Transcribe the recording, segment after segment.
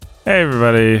Hey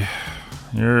everybody,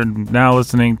 you're now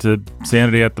listening to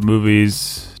Sanity at the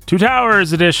Movies, Two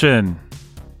Towers edition.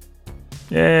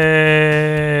 Yay!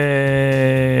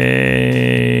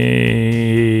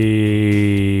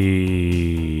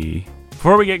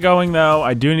 Before we get going though,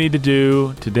 I do need to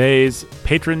do today's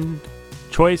Patron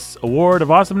Choice Award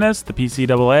of Awesomeness, the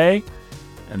PCAA,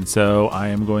 and so I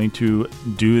am going to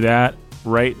do that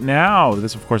right now.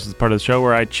 This of course is part of the show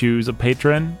where I choose a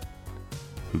patron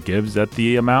who gives at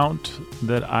the amount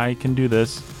that I can do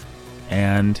this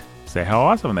and say how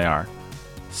awesome they are.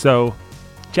 So,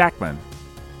 Jacqueline,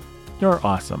 you're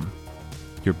awesome.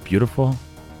 You're beautiful.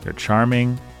 You're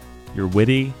charming. You're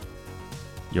witty.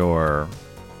 You're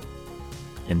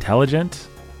intelligent.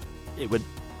 It would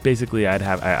basically,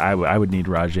 I would need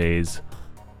Raje's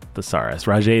thesaurus,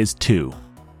 Raje's 2,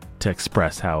 to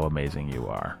express how amazing you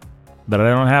are. But I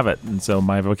don't have it, and so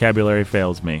my vocabulary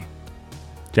fails me.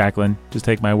 Jacqueline, just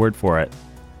take my word for it.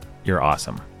 You're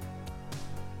awesome.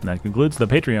 And that concludes the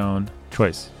Patreon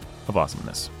Choice of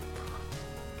Awesomeness.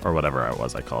 Or whatever it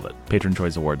was I called it. Patron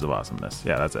Choice Awards of Awesomeness.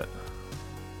 Yeah, that's it.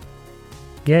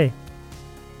 Yay.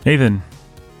 Nathan.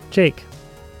 Jake.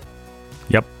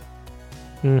 Yep.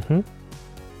 Mm-hmm.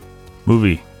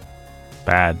 Movie.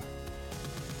 Bad.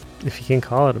 If you can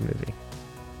call it a movie.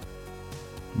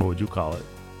 What would you call it?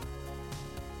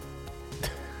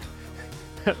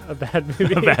 A bad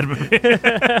movie. A bad movie.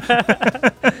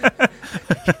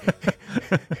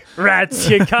 Rats,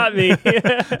 you caught me.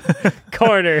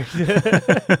 Cornered.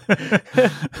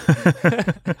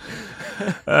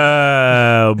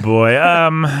 Oh boy.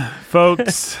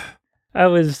 Folks. I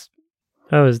was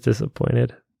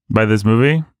disappointed. By this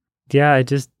movie? Yeah,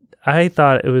 I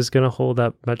thought it was gonna hold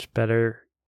up much better.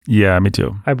 Yeah, me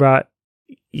too. You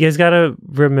guys gotta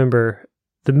remember,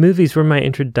 the movies were my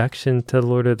introduction to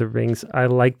Lord of the Rings. I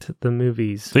liked the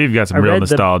movies. So you've got some real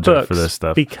nostalgia for this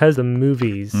stuff. Because of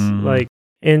movies.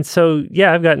 And so,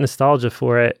 yeah, I've got nostalgia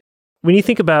for it. When you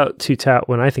think about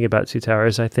when I think about Two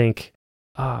Towers, I think,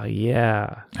 oh,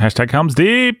 yeah. Hashtag Helm's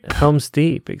Deep. Helm's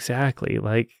Deep, exactly.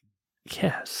 Like,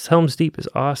 yes, Helm's Deep is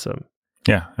awesome.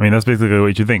 Yeah, I mean, that's basically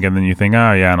what you think. And then you think,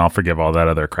 oh, yeah, and I'll forgive all that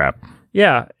other crap.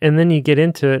 Yeah, and then you get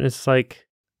into it, and it's like,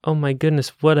 oh my goodness,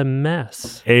 what a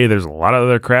mess. A, there's a lot of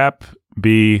other crap.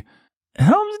 B,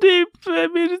 Helm's Deep, I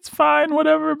mean, it's fine,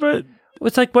 whatever, but...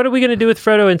 It's like, what are we going to do with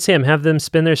Frodo and Sam? Have them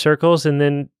spin their circles and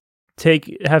then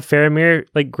have Faramir,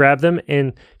 grab them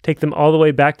and take them all the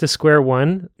way back to square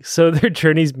one so their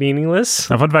journey's meaningless?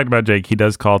 Now, fun fact about Jake, he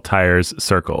does call tires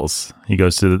circles. He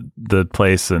goes to the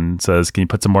place and says, can you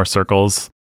put some more circles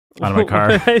on my car?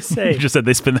 What did I say? You just said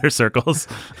they spin their circles.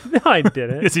 No, I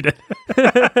didn't. Yes, you did.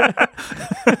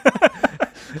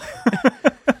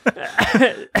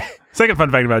 Second fun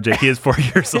fact about Jake, he is 4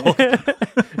 years old.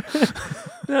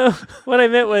 No, what I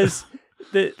meant was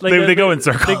that they go in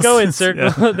circles. They go in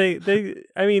circles. Yeah.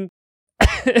 I mean,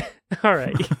 all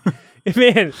right.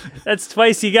 Man, that's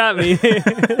twice you got me.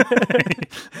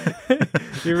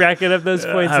 You're racking up those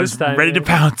points this time. Ready to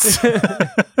pounce.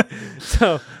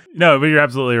 No, but you're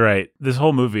absolutely right. This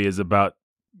whole movie is about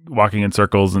walking in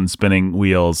circles and spinning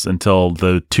wheels until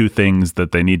the two things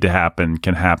that they need to happen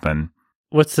can happen.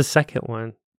 What's the second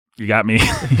one? You got me.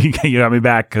 You got me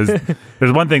back, because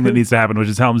there's one thing that needs to happen, which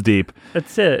is Helm's Deep.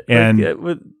 That's it. And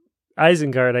with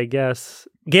Isengard, I guess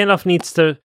Gandalf needs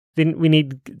to. We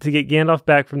need to get Gandalf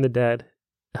back from the dead.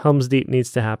 Helm's Deep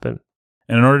needs to happen.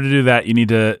 And in order to do that, you need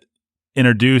to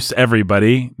introduce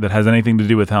everybody that has anything to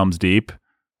do with Helm's Deep.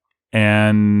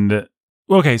 And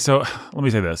okay, so let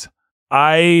me say this.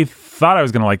 I thought I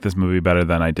was going to like this movie better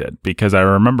than I did, because I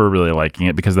remember really liking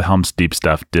it because the Helm's Deep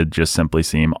stuff did just simply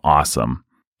seem awesome.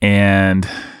 And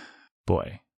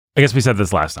boy, I guess we said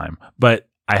this last time, but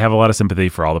I have a lot of sympathy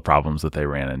for all the problems that they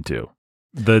ran into.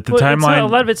 The timeline, a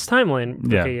lot of it's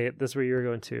timeline. Yeah. Okay, that's where you were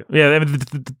going to. Yeah,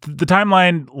 the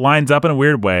timeline lines up in a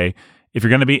weird way. If you're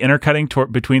going to be intercutting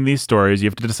between these stories, you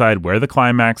have to decide where the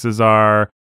climaxes are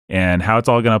and how it's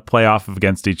all going to play off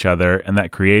against each other, and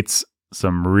that creates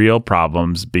some real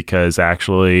problems because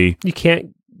actually you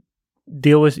can't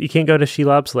go to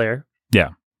Shelob's lair. Yeah.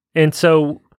 And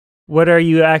so what are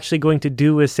you actually going to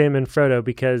do with Sam and Frodo?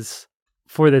 Because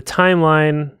for the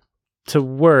timeline to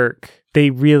work, they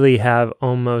really have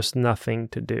almost nothing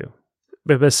to do,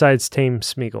 but besides tame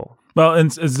Smeagol. Well,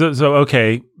 and so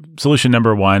okay, solution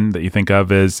number one that you think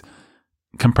of is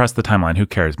compress the timeline. Who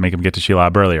cares? Make them get to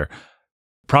Shelob earlier.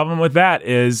 Problem with that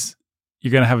is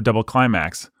you're going to have a double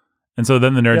climax. And so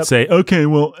then the nerds say, okay,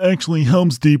 well, actually,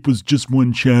 Helm's Deep was just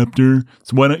one chapter,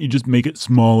 so why don't you just make it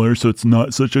smaller so it's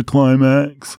not such a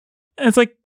climax? And it's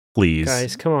like, please.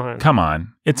 Guys, come on. Come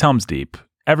on. It's Helm's Deep.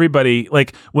 everybody,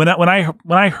 like when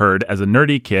I heard as a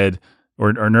nerdy kid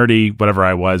or nerdy whatever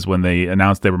I was when they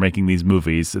announced they were making these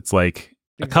movies, it's like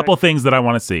a couple things that I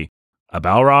want to see: a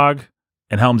Balrog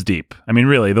and Helm's Deep. I mean,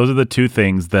 really, those are the two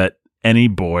things that any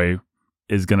boy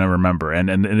is going to remember.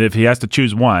 And if he has to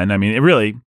choose one, I mean,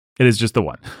 it is just the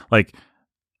one. Like,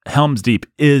 Helm's Deep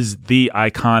is the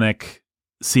iconic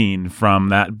scene from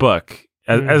that book.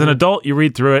 As an adult, you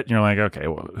read through it and you're like, okay,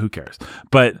 well, who cares?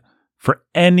 But for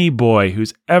any boy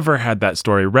who's ever had that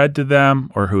story read to them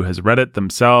or who has read it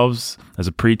themselves as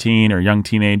a preteen or young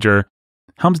teenager,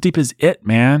 Helm's Deep is it,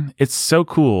 man. It's so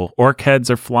cool. Orc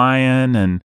heads are flying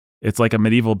and it's like a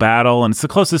medieval battle, and it's the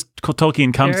closest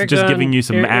Tolkien comes to just giving you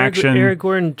some action.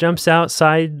 Aragorn jumps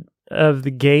outside of the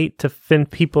gate to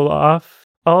fend people off.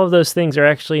 All of those things are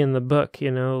actually in the book, you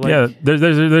know. Like, yeah,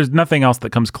 there's nothing else that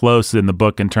comes close in the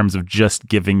book in terms of just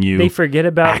giving you. They forget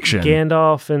about action.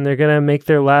 Gandalf, and they're gonna make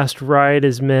their last ride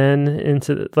as men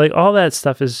into like all that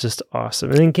stuff is just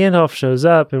awesome. And then Gandalf shows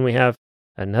up, and we have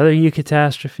another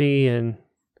eucatastrophe, and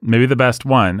maybe the best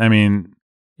one. I mean.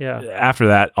 Yeah. After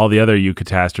that, all the other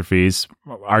eucatastrophes,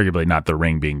 arguably not the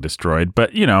ring being destroyed,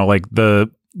 but you know, like the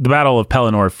Battle of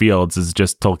Pelennor Fields is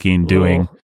just Tolkien doing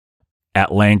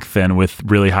at length and with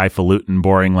really highfalutin,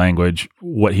 boring language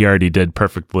what he already did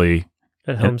perfectly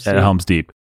at Helm's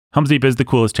Deep. Helm's Deep is the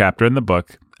coolest chapter in the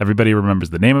book. Everybody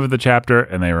remembers the name of the chapter,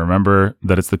 and they remember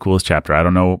that it's the coolest chapter. I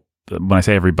don't know, when I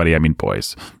say everybody, I mean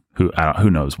boys. Who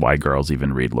knows why girls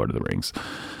even read Lord of the Rings.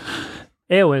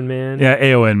 Éowyn, man. Yeah,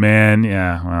 Éowyn, man.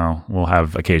 Yeah, well, we'll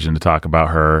have occasion to talk about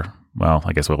her. Well,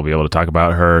 I guess we'll be able to talk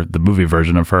about her, the movie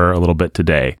version of her, a little bit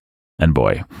today. And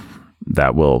boy,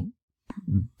 that will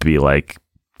be like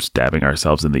stabbing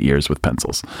ourselves in the ears with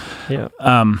pencils. Yeah.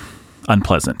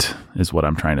 Unpleasant is what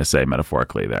I'm trying to say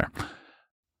metaphorically there.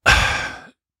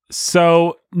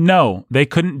 So, no, they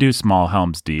couldn't do Small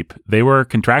Helm's Deep. They were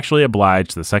contractually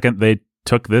obliged the second they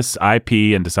took this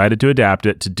IP and decided to adapt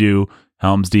it to do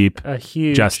Helm's Deep, a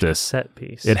huge justice. Set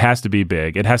piece. It has to be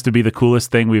big. It has to be the coolest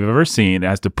thing we've ever seen. It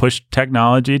has to push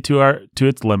technology to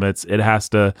its limits. It has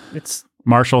to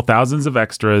marshal thousands of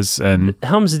extras. And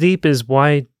Helm's Deep is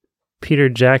why Peter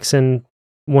Jackson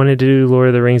wanted to do Lord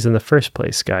of the Rings in the first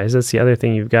place, guys. That's the other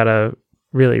thing you've got to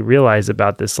really realize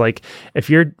about this. Like, if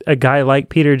you're a guy like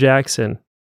Peter Jackson,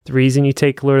 the reason you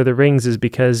take Lord of the Rings is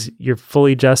because you're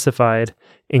fully justified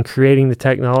in creating the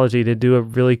technology to do a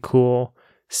really cool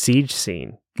siege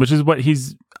scene, which is what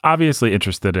he's obviously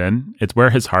interested in. It's where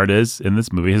his heart is in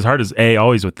this movie. His heart is A,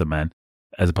 always with the men,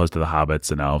 as opposed to the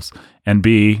hobbits and elves, and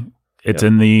B, it's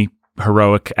in the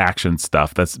heroic action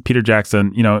stuff. That's Peter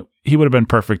Jackson. You know, he would have been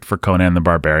perfect for Conan the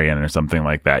Barbarian or something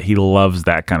like that. He loves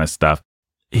that kind of stuff.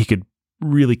 He could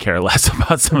really care less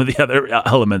about some of the other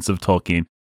elements of Tolkien,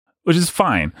 which is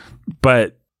fine.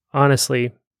 But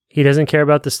honestly, he doesn't care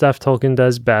about the stuff Tolkien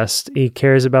does best. He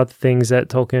cares about the things that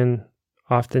Tolkien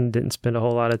often didn't spend a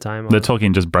whole lot of time on. The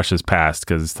Tolkien just brushes past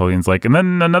because Tolkien's like, and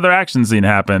then another action scene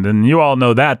happened, and you all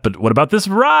know that, but what about this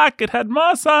rock? It had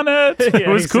moss on it. It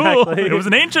was cool. It was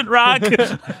an ancient rock.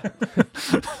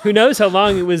 Who knows how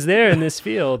long it was there in this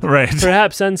field? Right.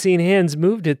 Perhaps unseen hands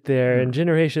moved it there in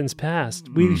generations past.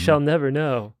 We shall never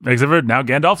know. Except for now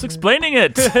Gandalf's explaining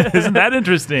it. Isn't that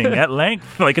interesting? At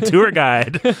length, like a tour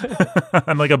guide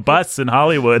on like a bus in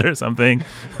Hollywood or something.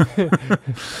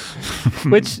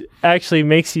 Which actually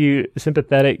makes you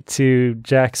sympathetic to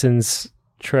Jackson's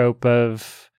trope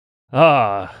of,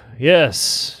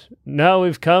 yes, now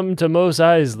we've come to Mos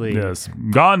Eisley. Yes,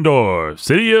 Gondor,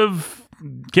 city of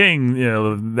king. You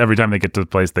know, every time they get to the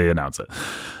place, they announce it,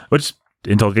 which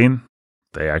in Tolkien,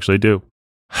 they actually do.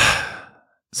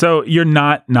 So you're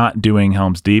not doing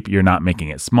Helm's Deep. You're not making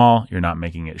it small. You're not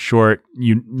making it short.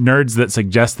 You nerds that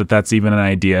suggest that that's even an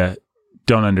idea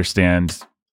don't understand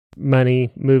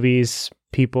money, movies,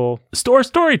 people.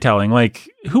 Storytelling. Like,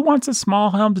 who wants a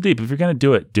small Helm's Deep? If you're going to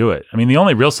do it, do it. I mean, the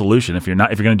only real solution if you're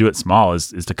going to do it small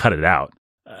is to cut it out.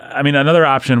 I mean, another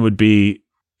option would be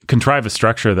contrive a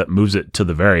structure that moves it to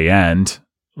the very end,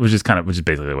 which is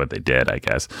basically what they did, I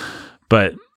guess.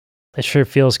 But it sure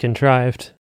feels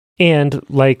contrived. And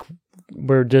like,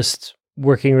 we're just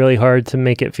working really hard to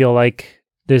make it feel like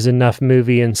there's enough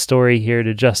movie and story here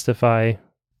to justify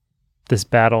this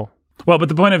battle. Well, but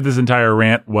the point of this entire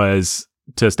rant was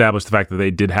to establish the fact that they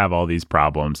did have all these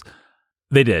problems.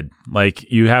 They did.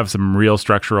 Like, you have some real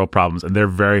structural problems, and they're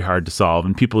very hard to solve.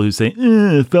 And people who say,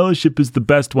 Fellowship is the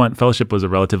best one. Fellowship was a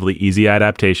relatively easy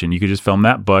adaptation. You could just film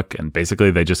that book, and basically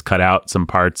they just cut out some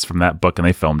parts from that book, and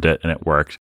they filmed it, and it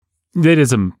worked. They did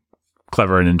some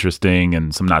clever and interesting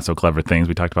and some not so clever things.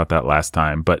 We talked about that last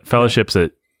time. But Fellowship's a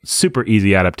super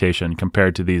easy adaptation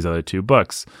compared to these other two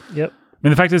books. Yep.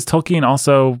 mean, the fact is Tolkien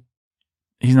also,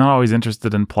 he's not always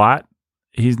interested in plot.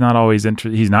 He's not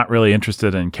really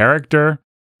interested in character.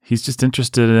 He's just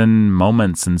interested in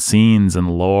moments and scenes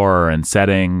and lore and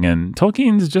setting. And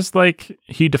Tolkien's just like,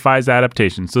 he defies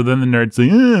adaptation. So then the nerds say,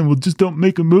 well, just don't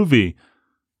make a movie.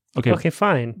 Okay,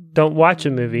 fine. Don't watch a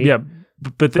movie. Yeah,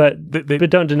 but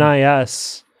don't deny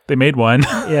us. They made one.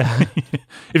 Yeah.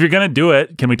 If you're going to do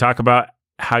it, can we talk about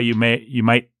how you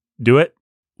might do it?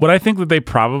 What I think that they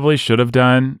probably should have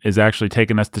done is actually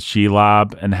taken us to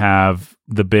Shelob and have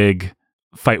the big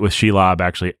fight with Shelob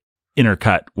actually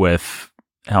intercut with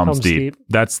Helm's Deep.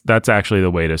 That's actually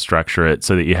the way to structure it,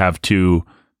 so that you have two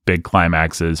big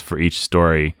climaxes for each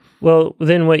story. Well,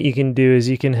 then what you can do is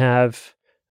you can have,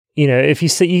 if you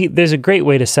see, there's a great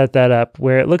way to set that up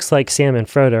where it looks like Sam and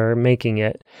Frodo are making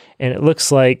it, and it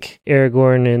looks like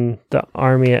Aragorn and the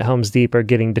army at Helm's Deep are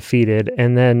getting defeated,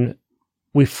 and then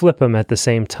we flip them at the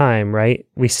same time, right?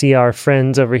 We see our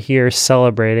friends over here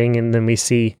celebrating, and then we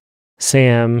see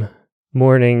Sam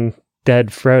mourning dead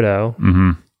Frodo.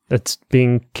 Mm-hmm. That's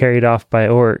being carried off by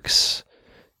orcs.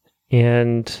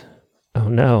 And, oh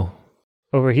no.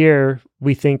 Over here,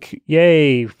 we think,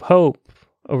 yay, hope.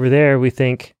 Over there, we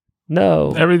think,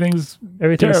 no. Everything's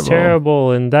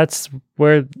terrible. And that's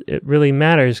where it really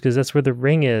matters, because that's where the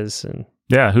ring is. And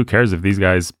yeah, who cares if these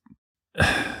guys...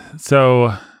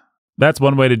 So that's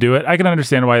one way to do it. I can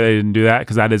understand why they didn't do that,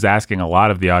 because that is asking a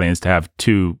lot of the audience to have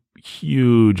two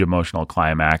huge emotional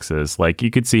climaxes. Like, you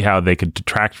could see how they could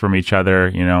detract from each other,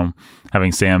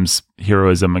 having Sam's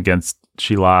heroism against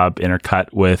Shelob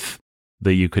intercut with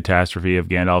the catastrophe of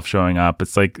Gandalf showing up.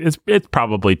 It's like, it's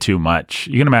probably too much.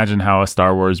 You can imagine how a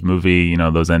Star Wars movie,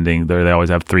 those endings, they always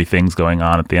have three things going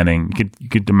on at the ending. You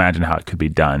could imagine how it could be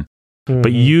done. Mm-hmm.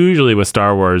 But usually with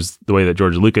Star Wars, the way that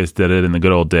George Lucas did it in the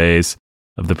good old days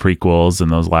of the prequels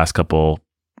and those last couple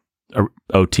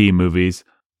OT movies,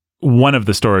 one of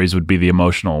the stories would be the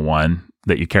emotional one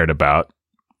that you cared about,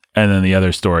 and then the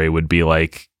other story would be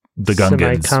like the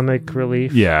Gungans. Semi-comic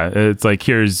relief. Yeah, it's like,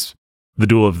 here's the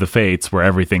Duel of the Fates where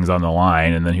everything's on the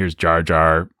line, and then here's Jar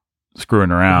Jar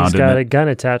screwing around. He's got a gun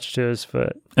attached to his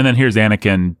foot. And then here's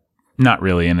Anakin, not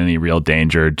really in any real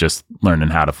danger, just learning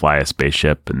how to fly a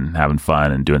spaceship and having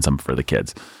fun and doing something for the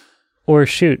kids. Or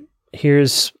shoot,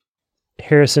 here's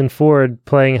Harrison Ford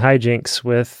playing hijinks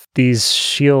with these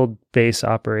shield base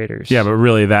operators. Yeah, but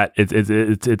really that it's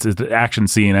an action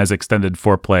scene as extended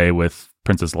foreplay with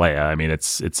Princess Leia. I mean,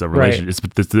 it's a relation. Right.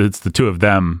 It's the two of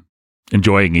them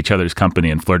enjoying each other's company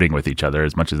and flirting with each other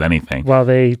as much as anything. While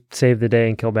they save the day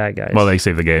and kill bad guys. Well, they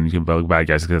save the day and kill bad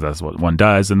guys because that's what one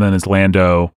does. And then it's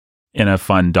Lando in a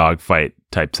fun dogfight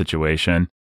type situation.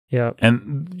 Yeah.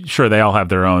 And sure, they all have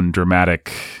their own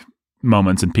dramatic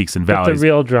moments and peaks and valleys. But the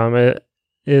real drama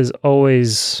is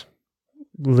always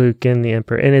Luke and the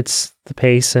Emperor, and it's the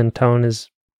pace and tone is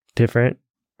different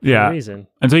for a reason.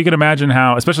 And so you can imagine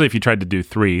how, especially if you tried to do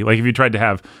three, like if you tried to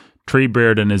have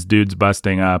Treebeard and his dudes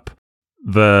busting up,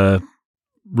 the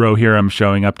Rohirrim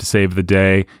showing up to save the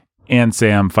day, and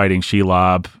Sam fighting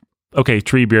Shelob. Okay,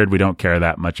 Treebeard we don't care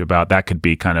that much about. That could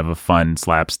be kind of a fun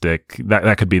slapstick.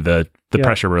 That could be the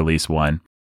pressure release one.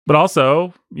 But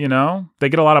also, they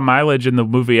get a lot of mileage in the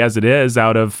movie as it is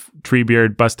out of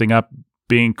Treebeard busting up,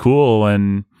 being cool,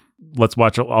 and let's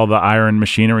watch all the iron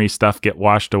machinery stuff get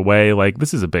washed away. Like,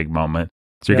 this is a big moment.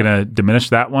 So you're going to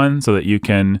diminish that one so that you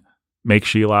can make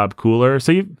Shelob cooler.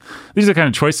 So these are the kind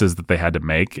of choices that they had to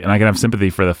make. And I can have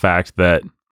sympathy for the fact that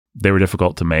they were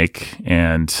difficult to make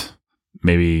and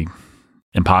maybe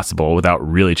impossible without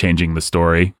really changing the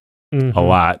story a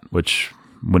lot, which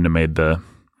wouldn't have made the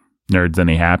nerds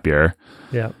any happier.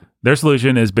 Yeah. Their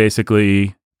solution is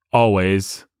basically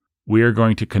always, we are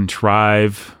going to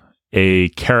contrive a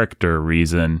character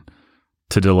reason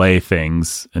to delay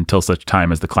things until such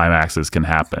time as the climaxes can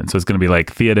happen. So it's going to be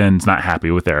like Theoden's not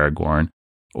happy with Aragorn,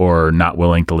 or not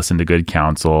willing to listen to good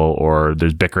counsel, or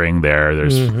there's bickering there,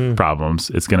 there's problems.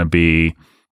 It's going to be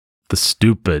the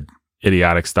stupid,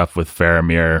 idiotic stuff with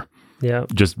Faramir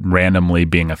just randomly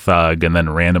being a thug and then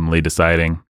randomly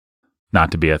deciding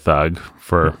not to be a thug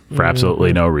for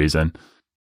absolutely no reason.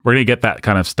 We're going to get that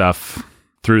kind of stuff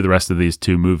through the rest of these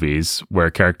two movies where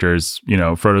characters,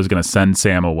 Frodo's going to send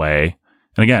Sam away.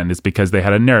 And again, it's because they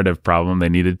had a narrative problem. They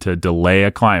needed to delay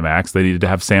a climax. They needed to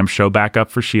have Sam show back up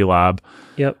for Shelob.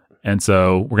 Yep. And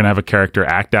so we're going to have a character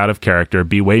act out of character,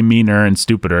 be way meaner and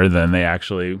stupider than they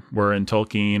actually were in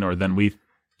Tolkien, or than we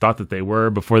thought that they were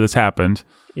before this happened.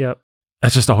 Yep.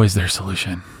 That's just always their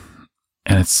solution.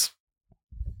 And it's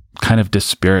kind of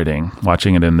dispiriting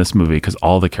watching it in this movie because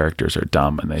all the characters are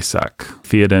dumb and they suck.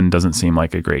 Theoden doesn't seem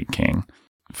like a great king.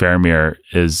 Faramir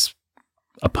is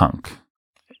a punk.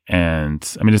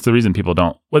 And I mean, it's the reason people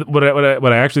don't. What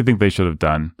I actually think they should have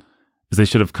done is they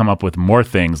should have come up with more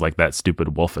things like that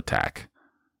stupid wolf attack.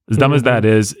 As dumb as that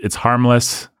is, it's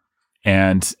harmless,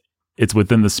 and it's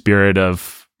within the spirit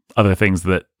of other things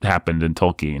that happened in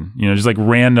Tolkien. You know, just like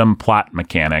random plot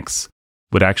mechanics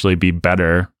would actually be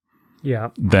better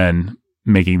than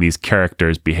making these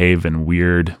characters behave in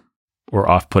weird or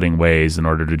off-putting ways in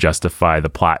order to justify the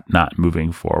plot not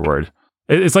moving forward.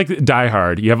 It's like Die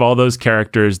Hard. You have all those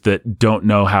characters that don't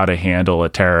know how to handle a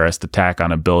terrorist attack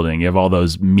on a building. You have all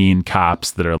those mean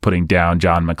cops that are putting down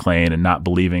John McClane and not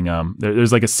believing him.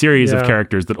 There's like a series of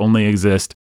characters that only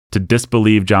exist to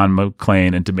disbelieve John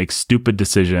McClane and to make stupid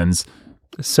decisions.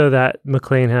 So that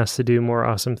McClane has to do more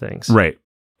awesome things. Right.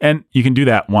 And you can do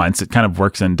that once. It kind of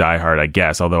works in Die Hard, I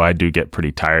guess, although I do get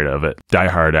pretty tired of it. Die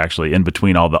Hard, actually, in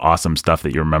between all the awesome stuff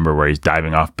that you remember where he's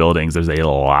diving off buildings, there's a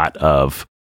lot of,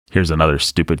 here's another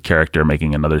stupid character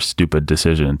making another stupid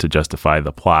decision to justify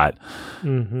the plot.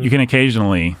 You can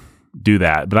occasionally do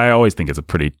that, but I always think it's a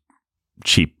pretty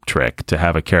cheap trick to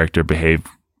have a character behave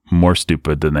more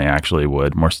stupidly than they actually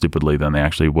would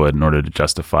in order to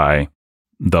justify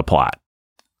the plot.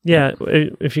 Yeah,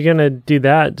 if you're going to do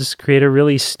that, just create a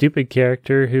really stupid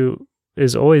character who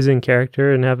is always in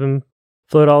character and have him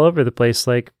float all over the place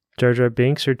like Jar Jar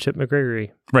Binks or Chip McGregory.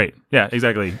 Right. Yeah,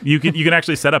 exactly. You can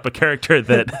actually set up a character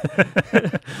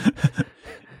that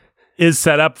is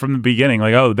set up from the beginning.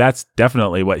 Like, oh, that's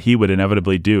definitely what he would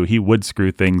inevitably do. He would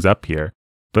screw things up here.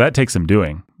 But that takes some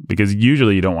doing, because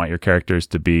usually you don't want your characters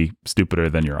to be stupider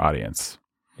than your audience.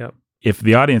 Yep. If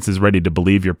the audience is ready to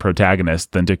believe your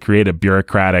protagonist, then to create a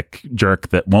bureaucratic jerk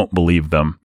that won't believe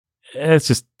them, it's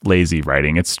just lazy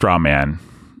writing. It's straw man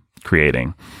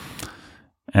creating.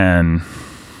 And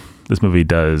this movie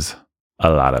does a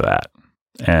lot of that.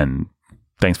 And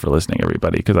thanks for listening,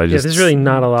 everybody. Because there's really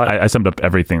not a lot. I summed up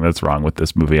everything that's wrong with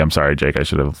this movie. I'm sorry, Jake. I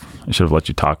should have let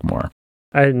you talk more.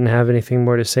 I didn't have anything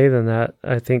more to say than that.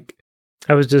 I think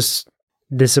I was just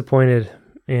disappointed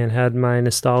and had my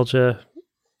nostalgia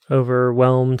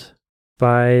overwhelmed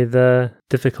by the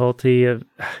difficulty of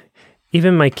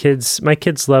even my kids. My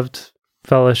kids loved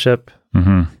Fellowship,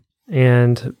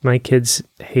 and my kids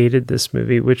hated this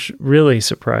movie, which really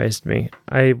surprised me.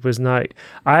 I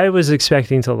was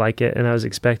expecting to like it, and I was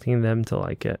expecting them to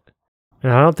like it.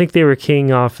 And I don't think they were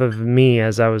keying off of me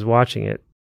as I was watching it.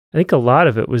 I think a lot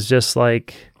of it was just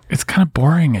like... It's kind of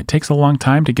boring. It takes a long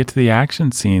time to get to the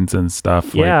action scenes and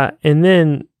stuff. Yeah, and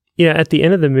then, at the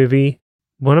end of the movie,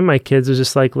 one of my kids was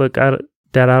just like, look, Dad,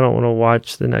 I don't want to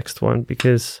watch the next one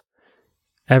because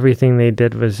everything they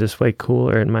did was just way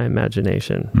cooler in my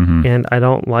imagination. And I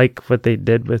don't like what they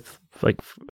did with,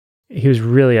 he was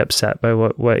really upset by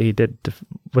what they did to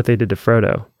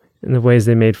Frodo. And the ways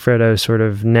they made Frodo sort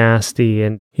of nasty,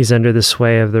 and he's under the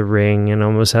sway of the ring and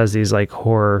almost has these like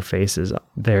horror faces.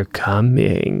 They're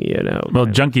coming, Well,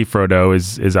 Junkie Frodo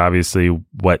is obviously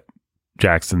what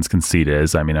Jackson's conceit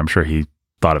is. I mean, I'm sure he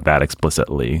thought of that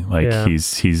explicitly.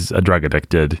 He's a drug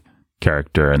addicted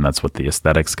character, and that's what the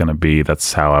aesthetic's going to be.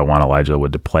 That's how I want Elijah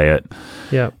Wood to play it.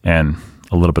 Yep. And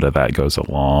a little bit of that goes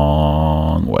a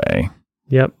long way.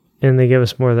 Yep. And they give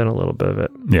us more than a little bit of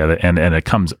it. Yeah, and it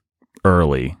comes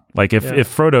early. Like if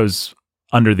Frodo's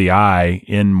under the eye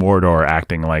in Mordor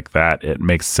acting like that, it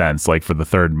makes sense. Like for the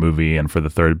third movie and for the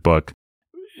third book,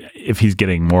 if he's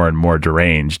getting more and more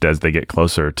deranged as they get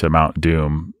closer to Mount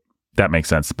Doom, that makes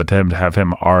sense. But to have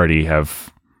him already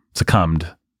have succumbed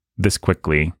this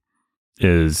quickly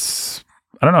is,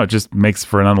 I don't know, it just makes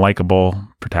for an unlikable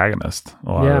protagonist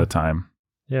a lot of the time.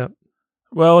 Yeah.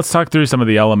 Well, let's talk through some of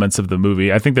the elements of the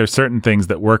movie. I think there's certain things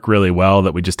that work really well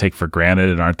that we just take for granted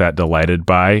and aren't that delighted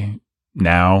by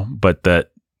now, but that,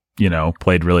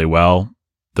 played really well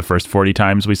the first 40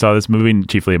 times we saw this movie,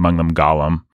 chiefly among them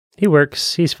Gollum. He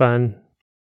works. He's fun.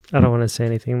 I don't want to say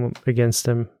anything against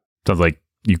him. Sounds like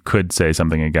you could say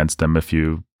something against him if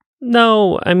you...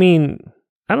 No, I mean,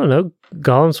 I don't know.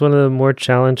 Gollum's one of the more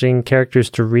challenging characters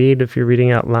to read if you're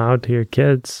reading out loud to your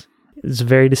kids. It's a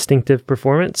very distinctive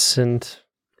performance, and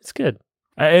it's good.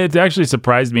 It actually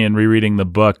surprised me in rereading the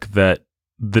book that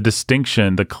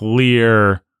the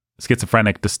clear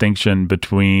schizophrenic distinction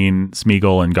between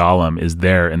Smeagol and Gollum is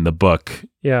there in the book.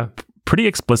 Yeah. Pretty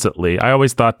explicitly. I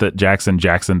always thought that Jacksoned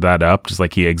that up, just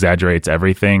like he exaggerates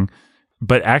everything.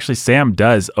 But actually, Sam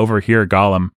does overhear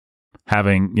Gollum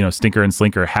having, Stinker and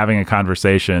Slinker having a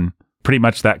conversation. Pretty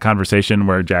much that conversation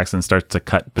where Jackson starts to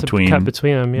cut between them,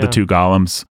 the two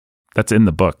Gollums. That's in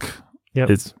the book. Yep.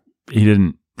 He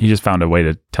just found a way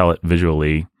to tell it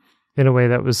visually. In a way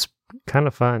that was kind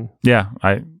of fun. Yeah,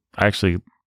 I actually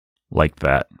liked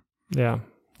that. Yeah.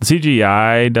 The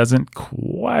CGI doesn't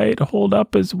quite hold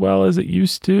up as well as it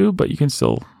used to, but you can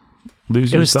still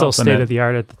lose yourself. It was still in state of the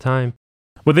art at the time.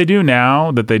 What they do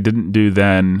now that they didn't do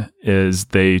then is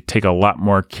they take a lot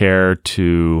more care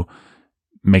to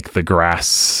make the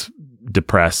grass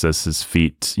depress as his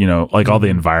feet, like all the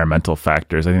environmental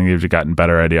factors. I think they've gotten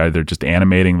better at either just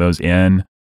animating those in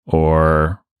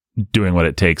or doing what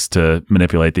it takes to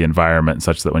manipulate the environment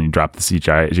such that when you drop the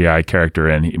CGI character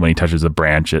in, when he touches a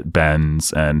branch, it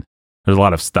bends. And there's a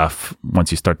lot of stuff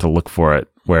once you start to look for it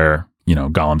where,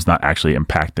 Gollum's not actually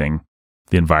impacting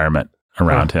the environment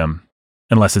around him.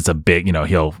 Unless it's a big,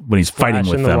 when he's fighting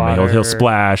with them, he'll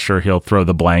splash or he'll throw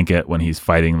the blanket when he's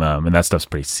fighting them. And that stuff's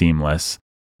pretty seamless.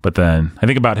 But then I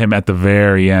think about him at the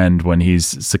very end when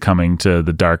he's succumbing to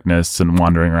the darkness and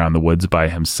wandering around the woods by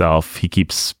himself. He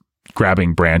keeps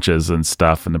grabbing branches and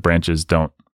stuff, and the branches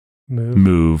don't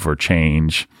move or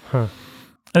change.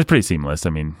 It's pretty seamless. I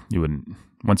mean, you wouldn't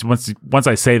once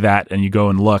I say that and you go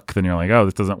and look, then you're like, oh,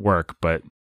 this doesn't work. But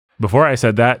before I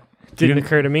said that, didn't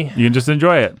occur to me. You can just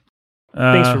enjoy it.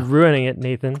 Thanks for ruining it,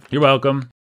 Nathan. You're welcome.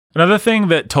 Another thing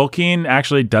that Tolkien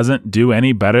actually doesn't do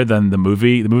any better than the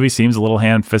movie. The movie seems a little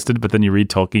hand-fisted, but then you read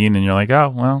Tolkien and you're like,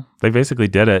 oh, well, they basically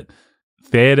did it.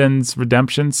 Theoden's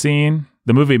redemption scene.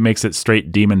 The movie makes it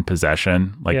straight demon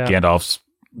possession, like Gandalf's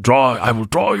I will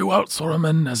draw you out,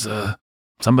 Saruman, as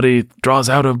somebody draws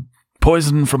out a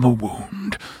poison from a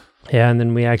wound. Yeah, and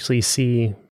then we actually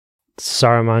see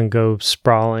Saruman go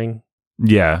sprawling.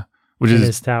 Yeah, which in is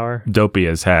his tower. Dopey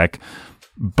as heck.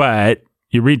 But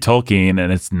you read Tolkien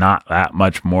and it's not that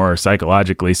much more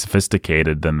psychologically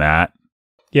sophisticated than that.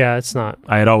 Yeah, it's not.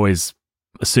 I had always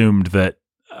assumed that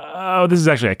this is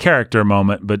actually a character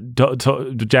moment, but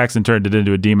Jackson turned it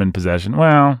into a demon possession.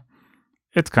 Well,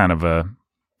 it's kind of a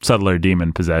subtler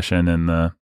demon possession in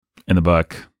the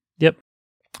book. Yep.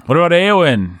 What about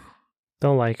Éowyn?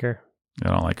 Don't like her. I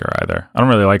don't like her either. I don't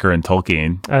really like her in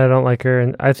Tolkien. I don't like her,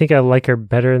 and I think I like her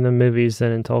better in the movies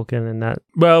than in Tolkien. And that.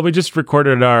 Well, we just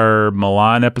recorded our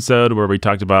Milan episode where we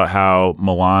talked about how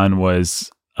Milan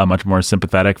was a much more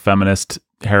sympathetic feminist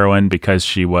heroine because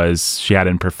she had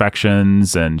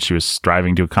imperfections and she was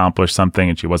striving to accomplish something,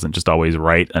 and she wasn't just always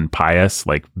right and pious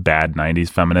like bad 90s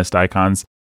feminist icons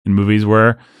in movies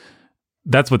were.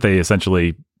 That's what they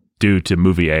essentially do to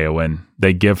movie Éowyn.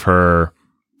 They give her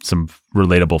some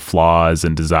relatable flaws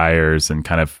and desires and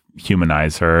kind of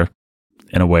humanize her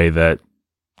in a way that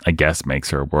I guess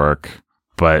makes her work.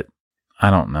 But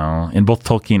I don't know. In both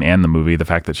Tolkien and the movie, the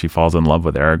fact that she falls in love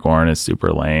with Aragorn is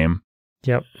super lame.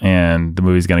 Yep. And the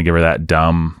movie's going to give her that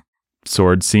dumb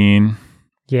sword scene.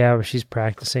 Yeah, where she's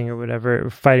practicing or whatever,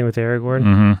 fighting with Aragorn.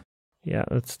 Mm-hmm. Yeah,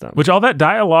 that's dumb. Which all that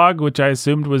dialogue, which I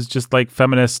assumed was just like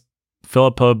feminist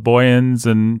Philippa Boyens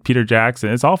and Peter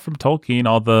Jackson, it's all from Tolkien.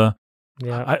 All the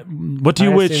what do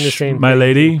you wish, my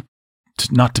lady?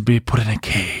 Not to be put in a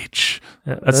cage.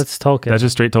 That's Tolkien. That's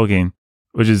just straight Tolkien.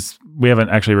 Which is, we haven't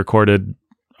actually recorded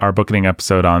our bookending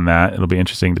episode on that. It'll be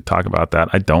interesting to talk about that.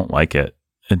 I don't like it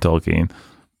in Tolkien,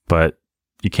 but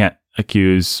you can't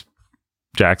accuse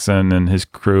Jackson and his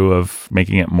crew of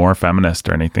making it more feminist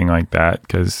or anything like that,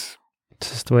 because it's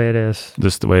just the way it is.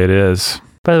 Just the way it is.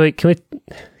 By the way, can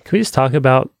we just talk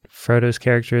about Frodo's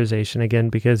characterization again?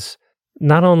 Because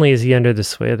not only is he under the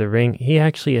sway of the ring, he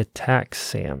actually attacks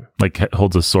Sam. Like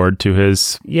holds a sword to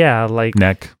his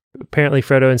neck. Apparently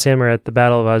Frodo and Sam are at the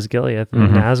Battle of Osgiliath and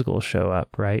Nazgul show up,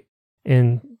 right?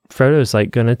 And Frodo's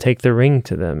like going to take the ring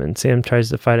to them, and Sam tries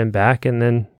to fight him back, and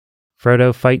then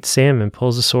Frodo fights Sam and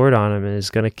pulls a sword on him and is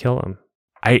going to kill him.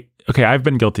 I've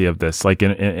been guilty of this, like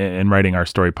in writing our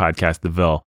story podcast, The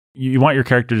Vil. You want your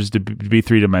characters to be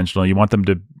three-dimensional. You want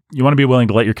to be willing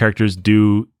to let your characters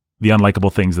do the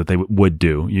unlikable things that they would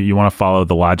do. You want to follow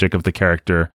the logic of the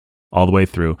character all the way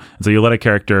through. And so you let a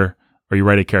character, or you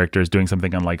write a character as doing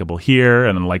something unlikable here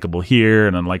and unlikable here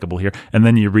and unlikable here. And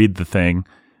then you read the thing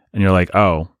and you're like,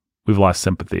 oh, we've lost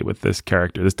sympathy with this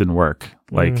character. This didn't work.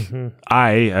 Like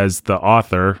I, as the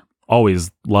author, always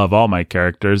love all my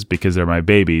characters because they're my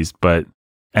babies. But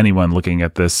anyone looking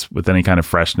at this with any kind of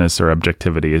freshness or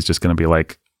objectivity is just going to be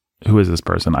like, who is this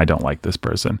person? I don't like this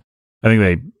person. I think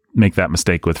they make that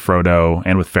mistake with Frodo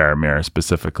and with Faramir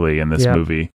specifically in this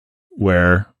movie,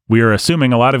 where we are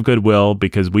assuming a lot of goodwill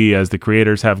because we as the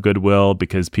creators have goodwill,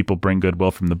 because people bring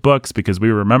goodwill from the books, because we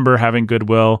remember having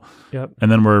goodwill. Yep. And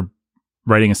then we're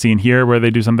writing a scene here where they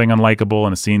do something unlikable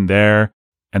and a scene there.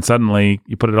 And suddenly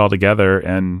you put it all together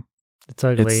and it's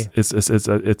ugly. It's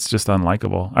just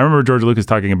unlikable. I remember George Lucas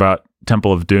talking about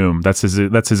Temple of Doom. That's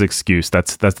his excuse.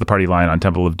 That's the party line on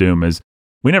Temple of Doom is,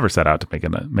 we never set out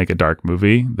to make a dark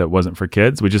movie that wasn't for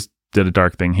kids. We just did a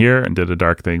dark thing here and did a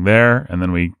dark thing there, and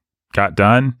then we got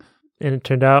done. And it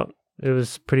turned out it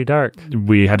was pretty dark.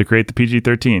 We had to create the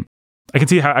PG-13. I can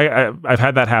see how I've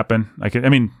had that happen. I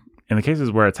mean, in the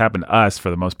cases where it's happened to us, for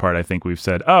the most part, I think we've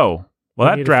said, oh,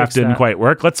 well, that draft didn't quite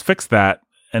work. Let's fix that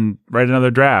and write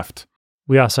another draft.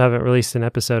 We also haven't released an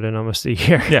episode in almost a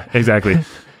year. Yeah, exactly.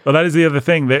 Well, that is the other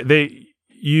thing.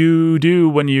 You do,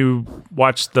 when you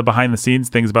watch the behind the scenes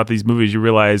things about these movies, you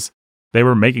realize they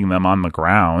were making them on the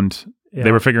ground. Yeah.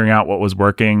 They were figuring out what was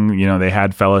working. You know, they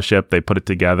had Fellowship, they put it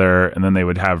together, and then they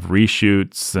would have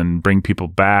reshoots and bring people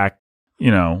back.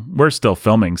 You know, we're still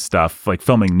filming stuff, like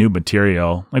filming new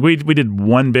material. Like we did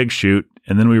one big shoot,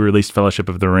 and then we released Fellowship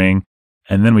of the Ring,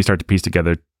 and then we start to piece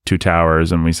together Two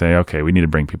Towers, and we say, okay, we need to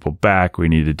bring people back. We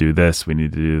need to do this. We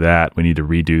need to do that. We need to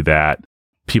redo that.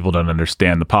 People don't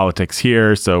understand the politics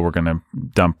here, so we're going to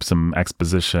dump some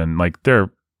exposition. Like they're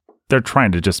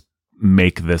trying to just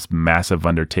make this massive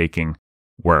undertaking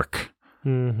work.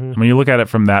 Mm-hmm. When you look at it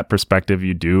from that perspective,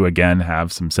 you do again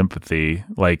have some sympathy.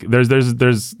 Like there's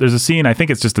a scene. I think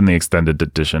it's just in the extended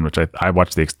edition, which I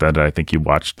watched the extended. I think you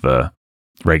watched the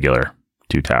regular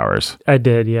Two Towers. I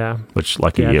did, yeah. Which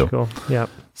lucky you. Cool. Yeah.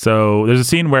 So there's a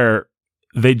scene where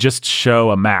they just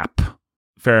show a map.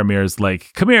 Faramir's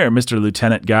like, come here, Mr.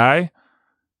 Lieutenant guy.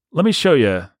 Let me show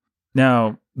you.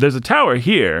 Now, there's a tower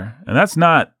here, and that's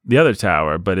not the other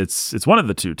tower, but it's one of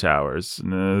the two towers.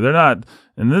 They're not,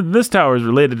 and this tower is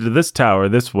related to this tower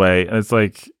this way. And it's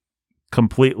like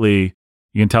completely,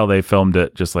 you can tell they filmed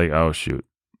it just like, oh, shoot.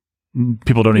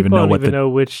 People don't even know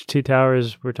which two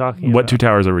towers we're talking about. What two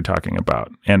towers are we talking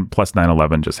about? And plus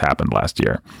 9/11 just happened last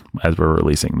year as we're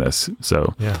releasing this.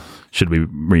 So should we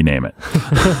rename it?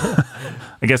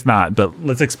 I guess not, but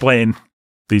let's explain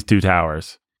these two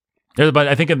towers. But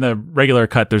I think in the regular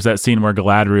cut, there's that scene where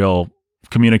Galadriel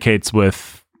communicates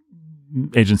with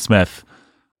Agent Smith.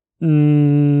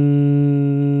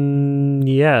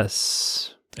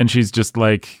 Yes. And she's just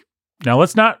like, now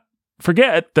let's not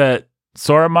forget that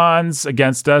Saruman's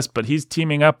against us, but he's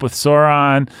teaming up with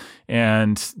Sauron,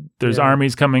 and there's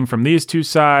armies coming from these two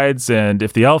sides, and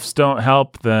if the elves don't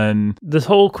help, then this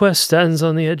whole quest stands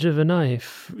on the edge of a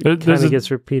knife. It kind of gets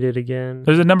repeated again.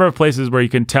 There's a number of places where you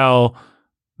can tell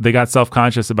they got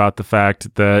self-conscious about the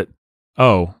fact that,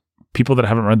 oh, people that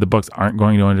haven't read the books aren't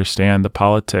going to understand the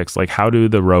politics. Like, how do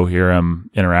the Rohirrim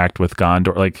interact with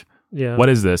Gondor? Like, what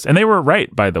is this? And they were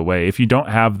right, by the way. If you don't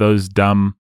have those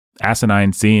dumb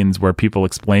asinine scenes where people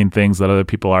explain things that other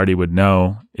people already would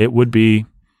know, it would be...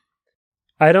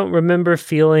 I don't remember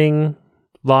feeling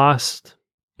lost,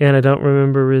 and I don't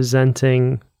remember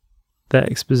resenting the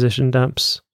exposition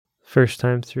dumps first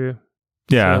time through.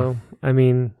 Yeah. So, I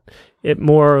mean, it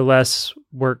more or less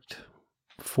worked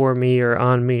for me or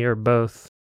on me or both.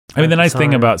 I mean, the nice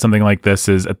thing about something like this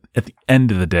is at the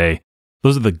end of the day,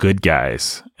 those are the good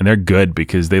guys, and they're good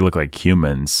because they look like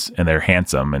humans and they're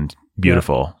handsome and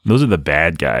beautiful. Those are the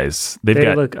bad guys. They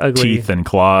got teeth and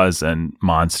claws and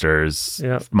monsters,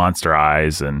 monster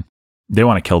eyes, and they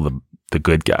want to kill the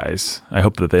good guys. I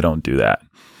hope that they don't do that.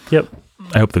 Yep.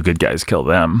 I hope the good guys kill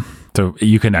them. So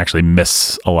you can actually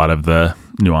miss a lot of the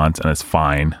nuance, and it's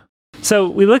fine. So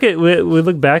we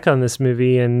look back on this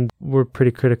movie, and we're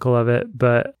pretty critical of it.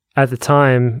 But at the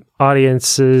time,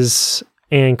 audiences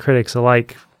and critics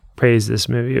alike praised this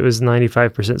movie. It was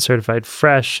 95% certified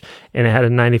fresh, and it had a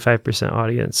 95%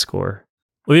 audience score.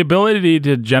 Well, the ability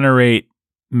to generate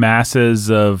masses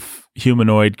of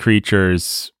humanoid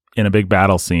creatures in a big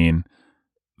battle scene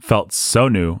felt so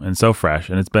new and so fresh,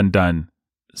 and it's been done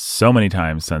so many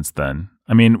times since then.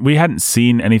 I mean, we hadn't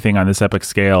seen anything on this epic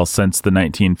scale since the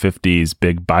 1950s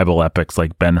big Bible epics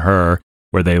like Ben-Hur,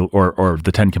 where they or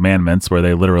the Ten Commandments, where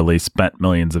they literally spent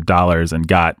millions of dollars and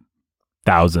got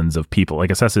thousands of people.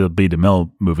 Like a Cecil B.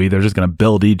 DeMille movie, they're just going to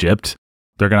build Egypt.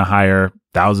 They're going to hire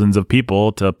thousands of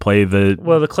people to play the...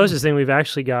 Well, the closest thing we've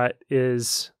actually got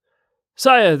is,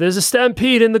 Sire, there's a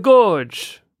stampede in the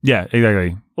gorge. Yeah,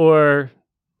 exactly. Or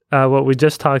what we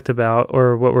just talked about,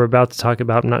 or what we're about to talk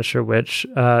about, I'm not sure which,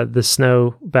 the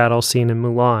snow battle scene in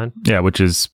Mulan. Yeah, which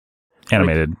is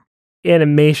animated.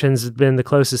 Animation's been the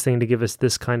closest thing to give us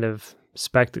this kind of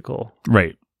spectacle.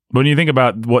 Right. When you think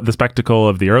about what the spectacle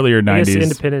of the earlier 90s...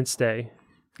 Independence Day.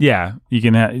 Yeah, you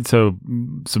can have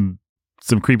some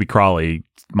creepy crawly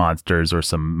monsters or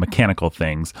some mechanical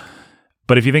things.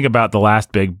 But if you think about the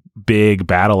last big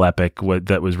battle epic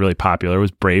that was really popular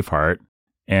was Braveheart.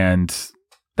 And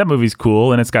that movie's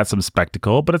cool and it's got some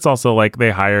spectacle, but it's also like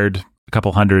they hired a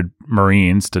couple hundred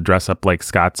Marines to dress up like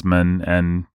Scotsmen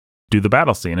and do the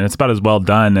battle scene. And it's about as well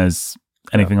done as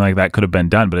anything like that could have been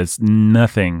done, but it's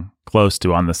nothing close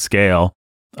to on the scale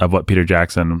of what Peter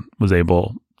Jackson was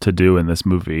able to do in this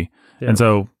movie. Yeah. And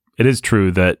so it is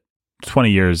true that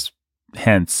 20 years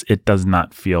hence, it does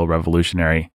not feel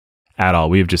revolutionary at all.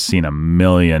 We've just seen a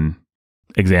million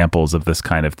examples of this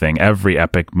kind of thing. Every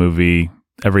epic movie,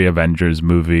 every Avengers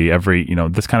movie,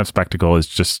 this kind of spectacle is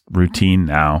just routine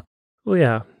now. Well,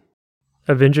 yeah.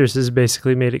 Avengers has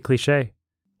basically made it cliche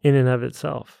in and of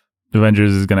itself.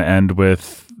 Avengers is going to end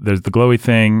with, there's the glowy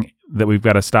thing that we've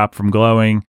got to stop from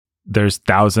glowing. There's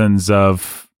thousands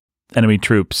of enemy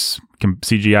troops,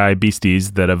 CGI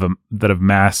beasties that have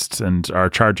massed and are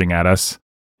charging at us,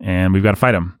 and we've got to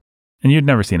fight them. And you'd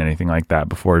never seen anything like that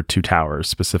before Two Towers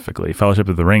specifically. Fellowship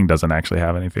of the Ring doesn't actually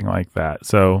have anything like that.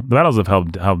 So the battles have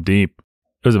held deep.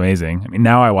 It was amazing. I mean,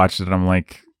 now I watched it and I'm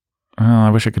like, oh,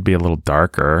 I wish it could be a little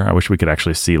darker. I wish we could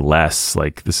actually see less.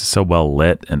 Like, this is so well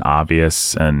lit and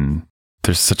obvious, and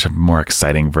there's such a more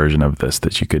exciting version of this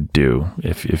that you could do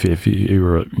if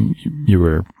you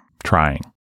were trying.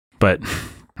 But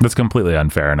that's completely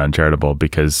unfair and uncharitable,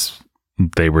 because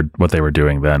what they were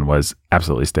doing then was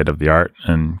absolutely state of the art.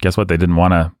 And guess what? They didn't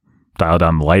want to dial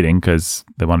down the lighting because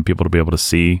they wanted people to be able to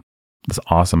see this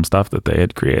awesome stuff that they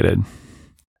had created.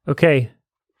 Okay,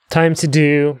 time to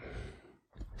do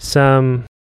some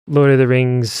Lord of the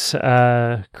Rings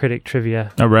critic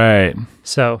trivia. All right.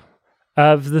 So,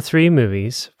 of the three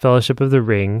movies, Fellowship of the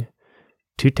Ring,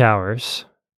 Two Towers,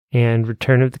 and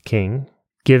Return of the King,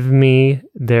 give me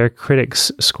their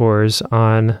critics' scores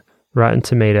on Rotten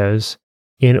Tomatoes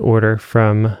in order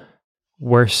from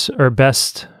worst or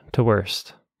best to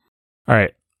worst. All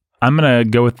right. I'm going to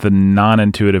go with the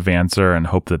non-intuitive answer and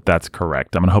hope that that's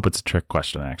correct. I'm going to hope it's a trick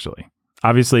question, actually.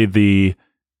 Obviously, the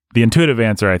intuitive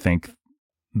answer, I think,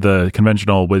 the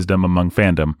conventional wisdom among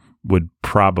fandom would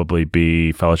probably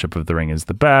be Fellowship of the Ring is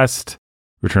the best,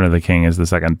 Return of the King is the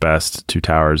second best, Two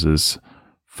Towers is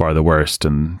far the worst.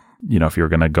 And, if you were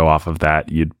going to go off of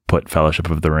that, you'd put Fellowship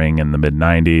of the Ring in the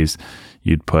mid-90s,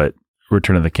 you'd put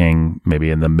Return of the King maybe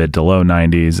in the mid to low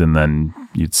 90s, and then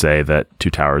you'd say that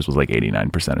Two Towers was like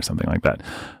 89% or something like that.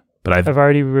 But I've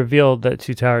already revealed that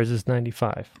Two Towers is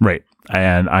 95. Right.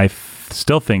 And I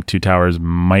still think Two Towers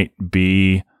might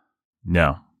be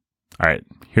no. All right.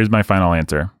 Here's my final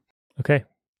answer. Okay.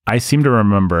 I seem to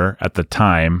remember at the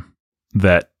time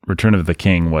that Return of the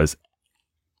King was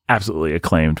absolutely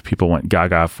acclaimed. People went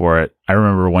gaga for it. I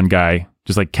remember one guy,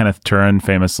 just like Kenneth Turan,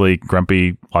 famously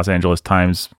grumpy Los Angeles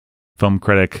Times film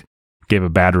critic, gave a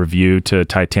bad review to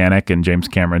Titanic, and James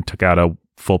Cameron took out a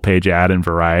full-page ad in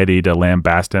Variety to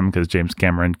lambast him because James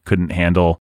Cameron couldn't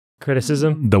handle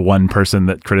criticism. The one person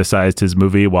that criticized his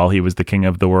movie while he was the king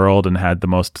of the world and had the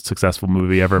most successful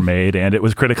movie ever made, and it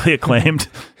was critically acclaimed,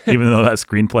 even though that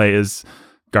screenplay is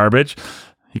garbage.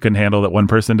 He couldn't handle that one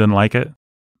person didn't like it.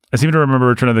 I seem to remember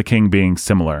Return of the King being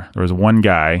similar. There was one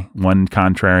guy, one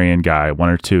contrarian guy, one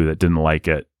or two that didn't like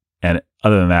it. And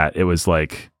other than that, it was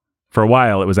like, for a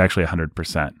while, it was actually 100%.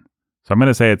 So I'm going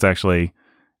to say it's actually,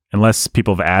 unless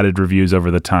people have added reviews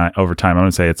over time, I'm going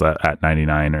to say it's at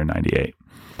 99 or 98%.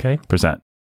 Okay. I'm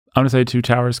going to say Two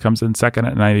Towers comes in second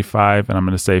at 95, and I'm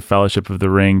going to say Fellowship of the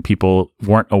Ring. People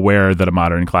weren't aware that a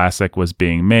modern classic was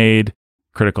being made.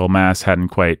 Critical mass hadn't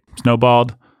quite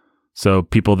snowballed. So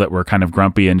people that were kind of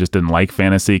grumpy and just didn't like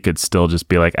fantasy could still just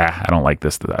be like, I don't like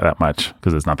this that much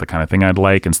because it's not the kind of thing I'd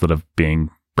like, instead of being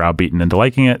browbeaten into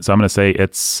liking it. So I'm going to say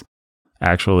it's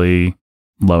actually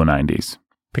low 90s.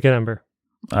 Pick a number.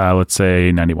 Let's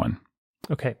say 91.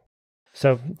 Okay.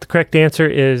 So the correct answer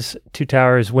is Two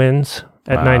Towers wins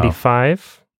at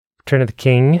 95. Return of the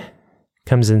King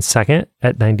comes in second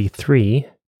at 93.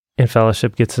 And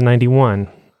Fellowship gets a 91.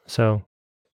 So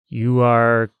you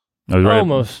are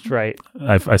almost right.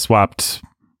 I swapped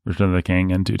Return of the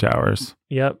King and Two Towers.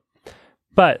 Yep.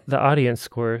 But the audience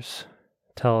scores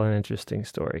tell an interesting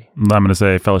story. I'm going to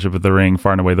say Fellowship of the Ring,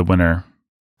 far and away the winner.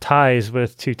 Ties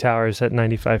with Two Towers at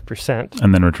 95%.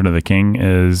 And then Return of the King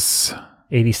is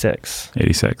 86.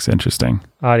 86. Interesting.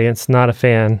 Audience not a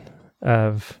fan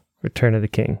of Return of the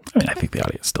King. I mean, I think the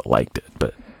audience still liked it,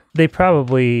 but they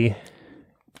probably,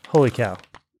 holy cow.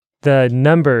 The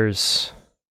numbers.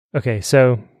 Okay,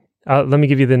 so let me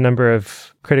give you the number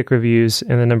of critic reviews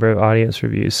and the number of audience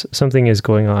reviews. Something is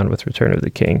going on with Return of the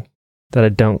King that I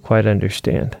don't quite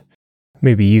understand.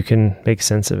 Maybe you can make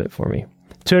sense of it for me.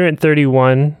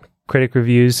 231 critic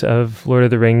reviews of Lord of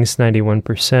the Rings,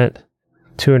 91%.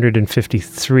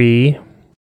 253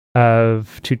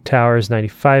 of Two Towers,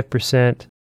 95%.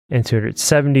 And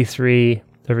 273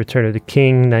 of Return of the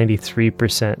King,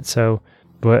 93%. So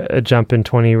a jump in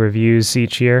 20 reviews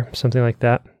each year, something like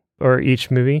that, or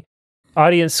each movie.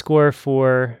 Audience score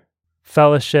for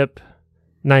Fellowship,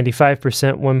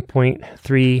 95%,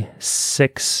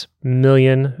 1.36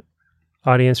 million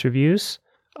audience reviews.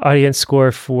 Audience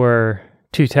score for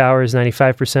Two Towers,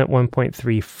 95%,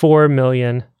 1.34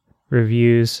 million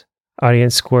reviews.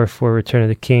 Audience score for Return of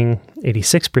the King,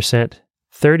 86%,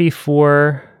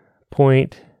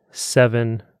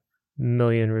 34.7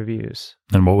 million reviews.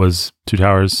 And what was Two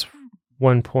Towers?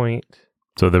 1.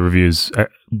 So the reviews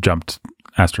jumped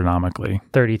astronomically.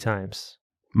 30 times.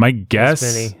 My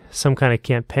guess... Some kind of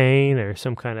campaign or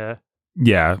some kind of...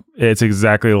 Yeah, it's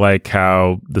exactly like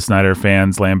how the Snyder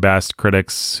fans lambast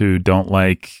critics who don't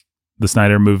like the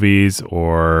Snyder movies,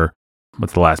 or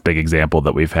what's the last big example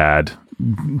that we've had?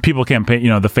 People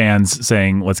campaign, the fans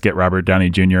saying, let's get Robert Downey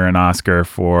Jr. an Oscar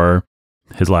for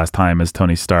his last time as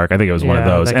Tony Stark. I think it was one of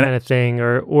those. That kind of thing.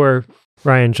 Or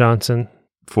Rian Johnson.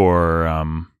 For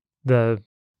The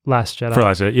Last Jedi. For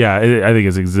Last Jedi. Yeah, I think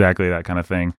it's exactly that kind of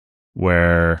thing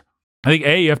where I think,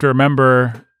 you have to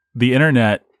remember the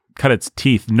internet cut its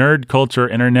teeth. Nerd culture,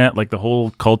 internet, like the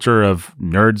whole culture of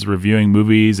nerds reviewing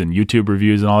movies and YouTube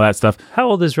reviews and all that stuff. How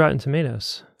old is Rotten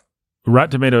Tomatoes?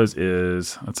 Rotten Tomatoes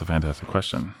that's a fantastic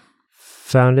question.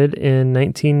 Founded in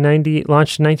 1990,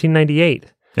 launched in 1998.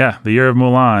 Yeah, the year of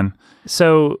Mulan.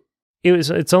 So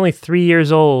it's only 3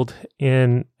 years old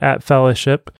at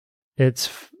Fellowship. It's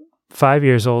 5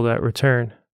 years old at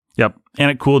Return. Yep. And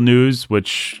at Cool News,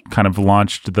 which kind of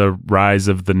launched the rise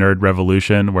of the nerd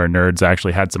revolution, where nerds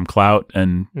actually had some clout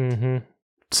and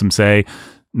some say,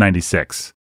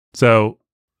 96. So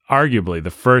arguably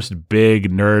the first big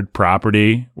nerd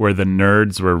property where the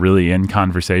nerds were really in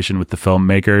conversation with the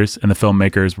filmmakers, and the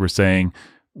filmmakers were saying,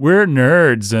 we're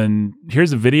nerds, and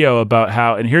here's a video about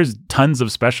how, and here's tons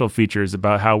of special features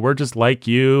about how we're just like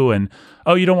you, and,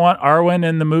 oh, you don't want Arwen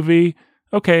in the movie?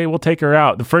 Okay, we'll take her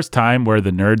out. The first time where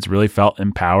the nerds really felt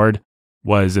empowered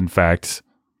was, in fact,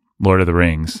 Lord of the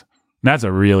Rings. And that's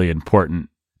a really important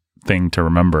thing to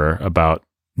remember about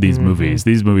these movies.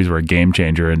 These movies were a game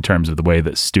changer in terms of the way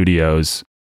that studios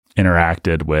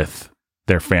interacted with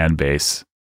their fan base.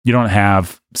 You don't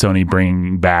have Sony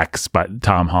bringing back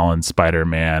Tom Holland's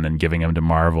Spider-Man and giving him to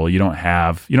Marvel. You don't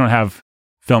have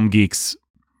film geeks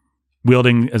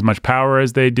wielding as much power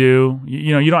as they do.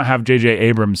 You don't have J.J.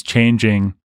 Abrams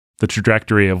changing the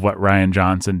trajectory of what Rian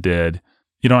Johnson did.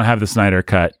 You don't have the Snyder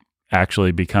Cut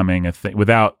actually becoming a thing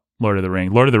without Lord of the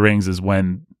Rings. Lord of the Rings is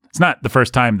when, it's not the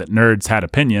first time that nerds had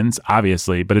opinions,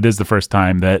 obviously, but it is the first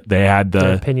time that they had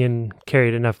their opinion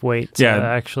carried enough weight to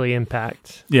actually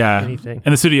impact anything.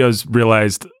 And the studios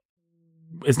realized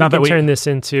it's not that we turn this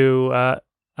into a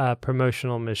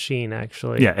promotional machine,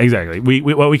 actually. Yeah, exactly.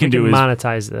 What we can do is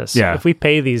monetize this. Yeah. If we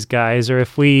pay these guys, or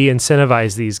if we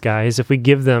incentivize these guys, if we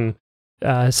give them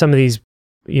some of these,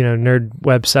 nerd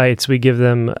websites, we give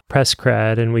them press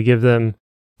cred, and we give them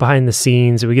behind the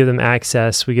scenes, and we give them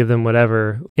access, we give them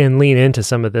whatever, and lean into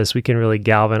some of this, we can really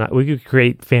galvanize. We could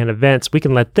create fan events. We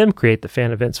can let them create the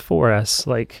fan events for us.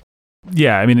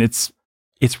 Yeah, I mean, it's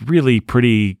really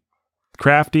pretty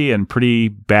crafty and pretty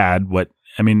bad.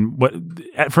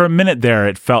 For a minute there,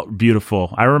 it felt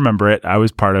beautiful. I remember it. I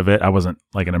was part of it. I wasn't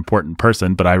like an important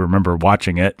person, but I remember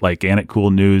watching it, and at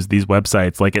Cool News, these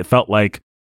websites, it felt like,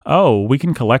 oh, we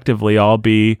can collectively all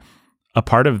be a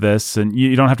part of this, and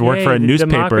you don't have to work for a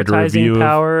newspaper to review. The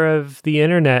power of the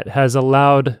internet has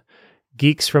allowed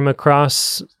geeks from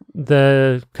across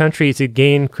the country to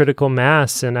gain critical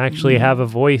mass and actually have a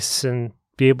voice and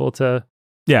be able to.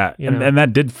 Yeah, and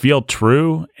that did feel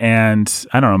true, and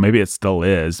I don't know, maybe it still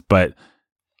is, but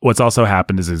what's also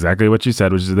happened is exactly what you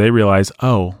said, which is they realize,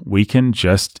 oh, we can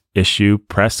just issue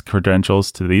press credentials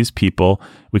to these people.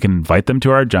 We can invite them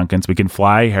to our junkets. We can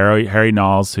fly Harry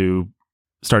Knowles, who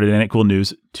started in at Cool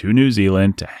News, to New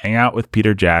Zealand to hang out with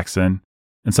Peter Jackson.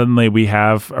 And suddenly we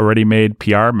have a ready-made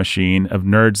PR machine of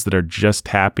nerds that are just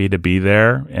happy to be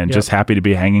there and just happy to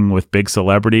be hanging with big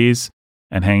celebrities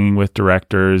and hanging with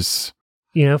directors.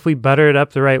 If we butter it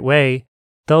up the right way,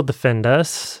 they'll defend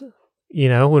us,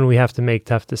 when we have to make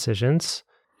tough decisions,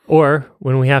 or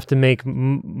when we have to make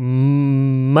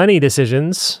money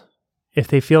decisions. If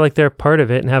they feel like they're part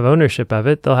of it and have ownership of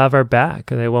it, they'll have our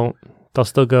back, and they'll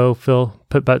still go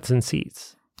put butts in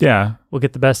seats. Yeah. We'll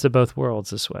get the best of both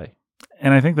worlds this way.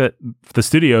 And I think that the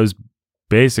studios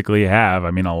basically have,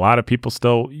 a lot of people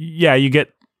still, you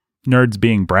get nerds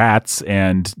being brats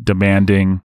and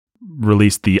demanding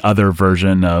release the other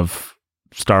version of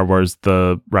Star Wars,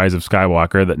 The Rise of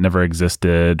Skywalker, that never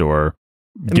existed, or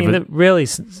really,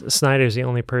 Snyder's the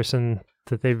only person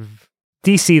that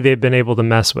DC they've been able to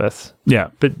mess with. Yeah.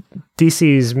 But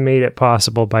DC's made it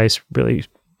possible by really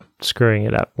screwing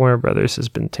it up. Warner Brothers has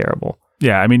been terrible.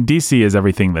 Yeah, DC is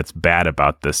everything that's bad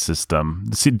about this system.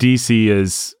 DC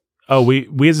is,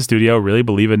 we as a studio really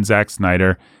believe in Zack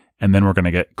Snyder, and then we're going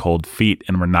to get cold feet,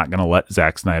 and we're not going to let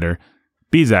Zack Snyder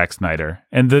be Zack Snyder.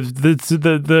 And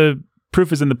the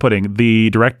proof is in the pudding. The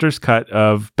director's cut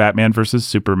of Batman versus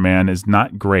Superman is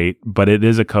not great, but it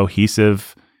is a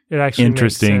cohesive, It actually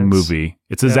interesting makes sense. movie.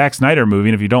 It's a Zack Snyder movie,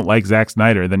 and if you don't like Zack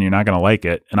Snyder, then you're not going to like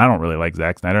it. And I don't really like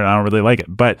Zack Snyder, and I don't really like it,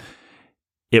 but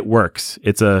it works.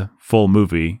 It's a full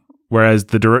movie. Whereas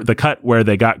the cut where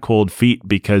they got cold feet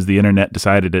because the internet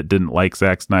decided it didn't like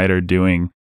Zack Snyder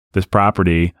doing this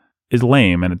property is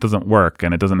lame, and it doesn't work,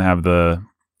 and it doesn't have the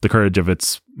courage of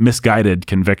its misguided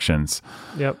convictions.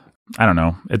 Yep. I don't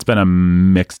know. It's been a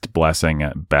mixed blessing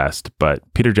at best, but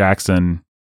Peter Jackson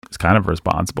is kind of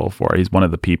responsible for it. He's one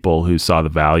of the people who saw the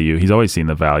value. He's always seen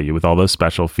the value with all those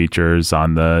special features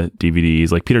on the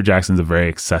DVDs. Like, Peter Jackson's a very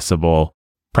accessible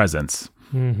presence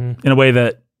in a way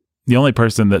that the only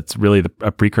person that's really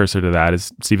a precursor to that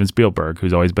is Steven Spielberg,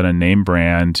 who's always been a name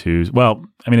brand. Let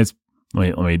me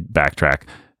backtrack.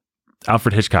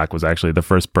 Alfred Hitchcock was actually the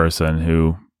first person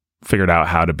who figured out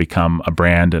how to become a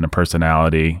brand and a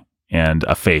personality and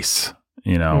a face.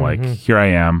 Like, here I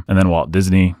am. And then Walt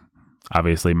Disney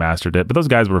obviously mastered it, but those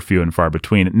guys were few and far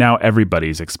between. Now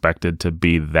everybody's expected to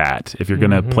be that. If you're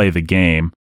going to play the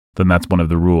game, then that's one of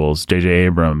the rules. J.J.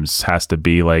 Abrams has to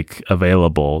be like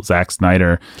available. Zack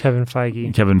Snyder, Kevin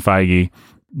Feige,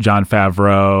 Jon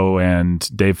Favreau, and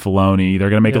Dave Filoni. They're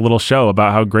going to make a little show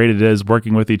about how great it is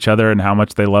working with each other and how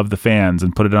much they love the fans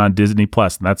and put it on Disney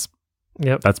Plus. And that's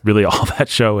really all that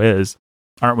show is.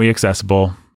 Aren't we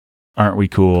accessible? Aren't we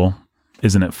cool?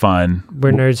 Isn't it fun?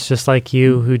 We're nerds just like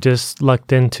you who just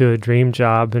lucked into a dream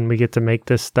job, and we get to make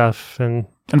this stuff. And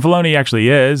Filoni actually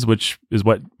is, which is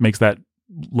what makes that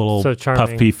little so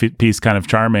puff piece kind of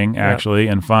charming, actually,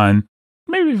 and fun.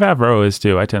 Maybe Favreau is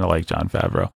too. I tend to like Jon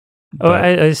Favreau.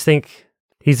 I just think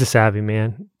he's a savvy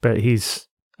man, but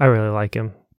I really like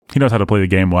him. He knows how to play the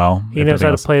game well. He knows how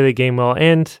to play the game well,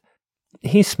 and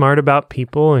he's smart about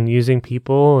people and using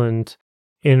people and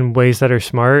in ways that are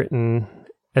smart. And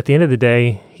at the end of the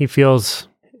day, he feels,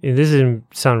 and this doesn't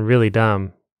sound really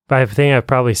dumb, but I think I've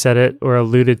probably said it or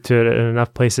alluded to it in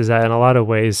enough places that in a lot of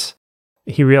ways,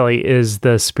 he really is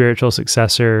the spiritual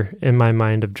successor in my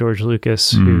mind of George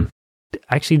Lucas, who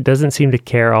actually doesn't seem to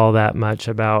care all that much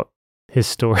about his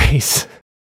stories.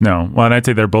 No. Well, and I'd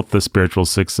say they're both the spiritual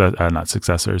not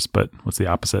successors, but what's the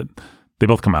opposite? They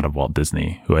both come out of Walt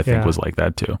Disney, who I think was like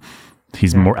that too.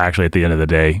 He's more, actually, at the end of the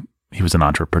day, he was an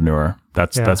entrepreneur.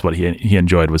 That's what he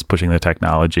enjoyed, was pushing the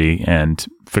technology and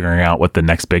figuring out what the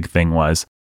next big thing was.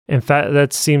 In fact,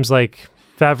 that seems like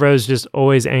Favreau's just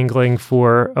always angling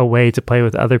for a way to play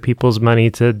with other people's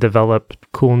money to develop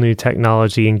cool new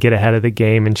technology and get ahead of the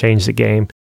game and change the game.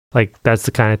 Like, that's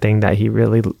the kind of thing that he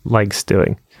really likes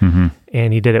doing.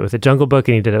 And he did it with The Jungle Book,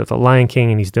 and he did it with The Lion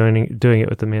King, and he's doing it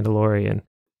with The Mandalorian.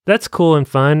 That's cool and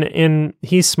fun, and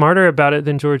he's smarter about it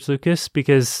than George Lucas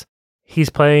because he's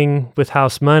playing with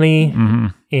house money,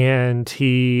 and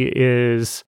he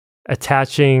is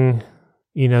attaching,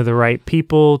 the right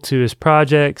people to his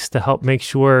projects to help make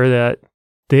sure that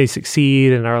they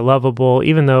succeed and are lovable,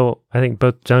 even though I think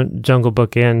both Jungle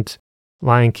Book and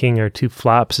Lion King are two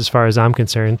flops as far as I'm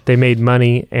concerned. They made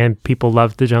money and people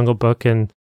loved The Jungle Book,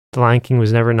 and The Lion King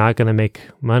was never not going to make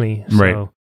money. So. Right.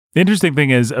 The interesting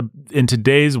thing is, in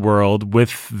today's world, with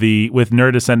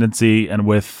nerd ascendancy and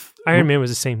with Iron Man was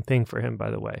the same thing for him,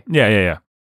 by the way. Yeah.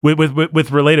 With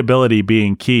relatability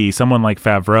being key, someone like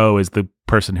Favreau is the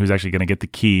person who's actually going to get the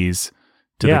keys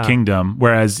to the kingdom,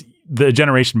 whereas the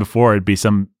generation before, it'd be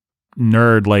some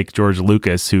nerd like George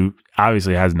Lucas, who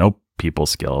obviously has no people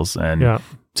skills and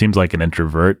seems like an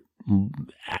introvert.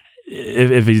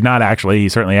 If he's not actually, he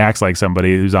certainly acts like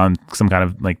somebody who's on some kind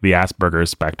of like the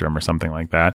Asperger's spectrum or something like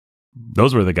that.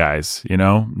 Those were the guys,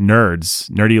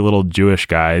 nerdy little Jewish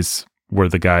guys were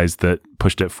the guys that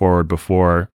pushed it forward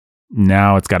before.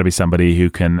 Now it's got to be somebody who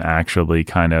can actually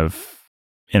kind of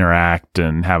interact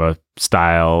and have a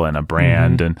style and a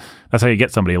brand. And that's how you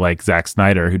get somebody like Zack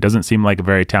Snyder, who doesn't seem like a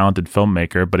very talented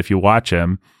filmmaker, but if you watch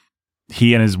him,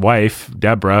 he and his wife,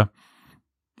 Deborah,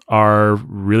 are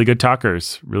really good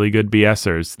talkers, really good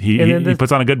BSers. He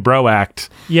puts on a good bro act.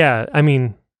 Yeah, I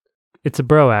mean, it's a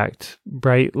bro act,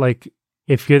 right? Like,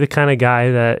 if you're the kind of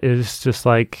guy that is just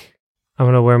like, I'm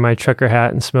going to wear my trucker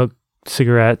hat and smoke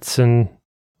cigarettes and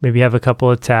maybe have a couple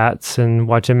of tats and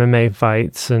watch MMA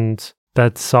fights, and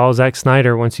that's all Zack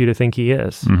Snyder wants you to think he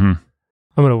is. I'm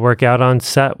going to work out on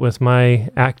set with my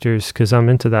actors because I'm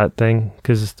into that thing,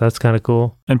 because that's kind of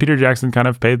cool. And Peter Jackson kind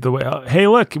of paved the way. Hey,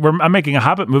 look, I'm making a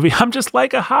Hobbit movie. I'm just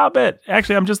like a Hobbit.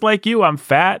 Actually, I'm just like you. I'm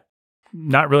fat,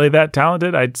 not really that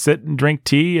talented. I'd sit and drink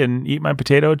tea and eat my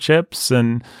potato chips,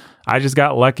 and I just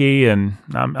got lucky, and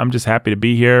I'm just happy to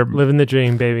be here. Living the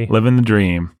dream, baby. Living the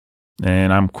dream.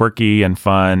 and I'm quirky and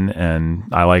fun, and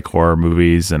I like horror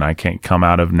movies, and I can't come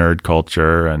out of nerd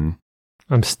culture, and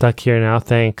I'm stuck here now,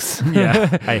 thanks.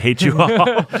 yeah, I hate you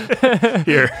all.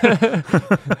 Here.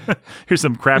 Here's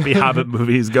some crappy Hobbit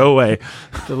movies. Go away.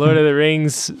 The Lord of the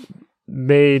Rings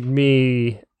made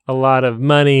me a lot of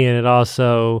money, and it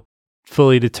also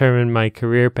fully determined my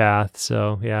career path.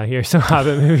 So yeah, here's some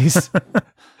Hobbit movies.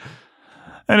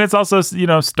 And it's also,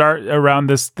 start around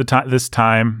this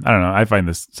time. I don't know. I find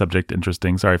this subject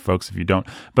interesting. Sorry, folks, if you don't.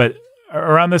 But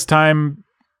around this time,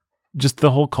 just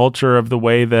the whole culture of the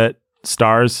way that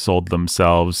stars sold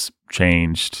themselves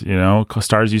changed.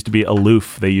 Stars used to be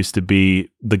aloof. They used to be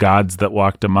the gods that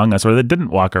walked among us or that didn't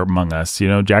walk among us.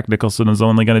 Jack Nicholson is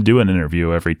only going to do an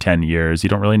interview every 10 years. You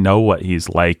don't really know what he's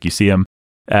like. You see him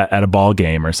at a ball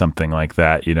game or something like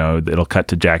that. It'll cut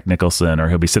to Jack Nicholson, or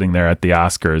he'll be sitting there at the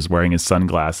Oscars wearing his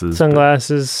sunglasses.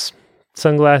 Sunglasses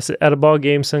at a ball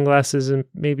game, sunglasses, and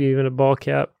maybe even a ball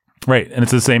cap. Right. And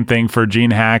it's the same thing for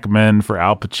Gene Hackman, for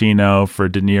Al Pacino, for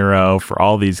De Niro, for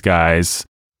all these guys.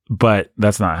 But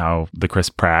that's not how the Chris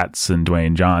Pratts and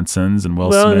Dwayne Johnsons and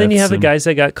Will Smiths. Well, and then you have the guys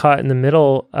that got caught in the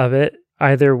middle of it,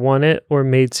 either won it or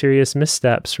made serious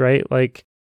missteps, right? Like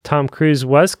Tom Cruise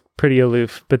was pretty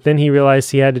aloof, but then he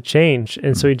realized he had to change.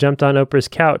 And so he jumped on Oprah's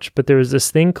couch. But there was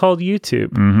this thing called YouTube.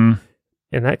 Mm-hmm.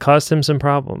 And that caused him some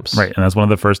problems. Right. And that's one of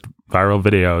the first viral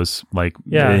videos.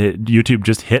 YouTube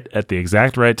just hit at the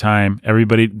exact right time.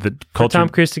 Everybody, the culture. For Tom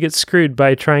Cruise to get screwed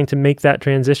by trying to make that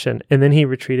transition. And then he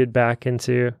retreated back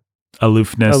into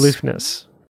aloofness.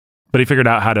 But he figured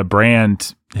out how to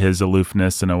brand his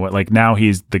aloofness in a way. Like now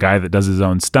he's the guy that does his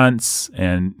own stunts,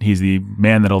 and he's the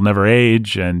man that'll never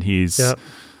age, and he's the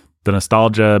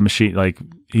nostalgia machine. Like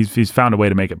he's found a way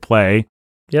to make it play.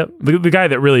 Yep. The guy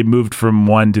that really moved from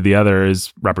one to the other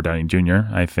is Robert Downey Jr.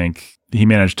 I think he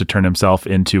managed to turn himself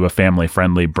into a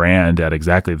family-friendly brand at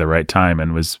exactly the right time,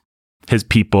 and was his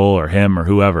people or him or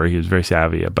whoever. He was very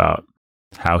savvy about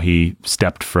how he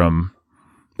stepped from.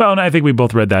 Well, and I think we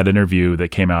both read that interview that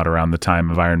came out around the time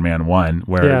of Iron Man 1,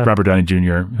 where Robert Downey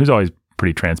Jr., who's always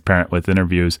pretty transparent with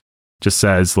interviews, just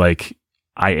says, like,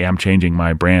 I am changing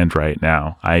my brand right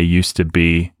now. I used to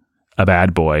be a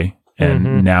bad boy,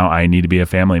 and now I need to be a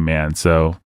family man.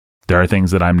 So there are things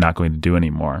that I'm not going to do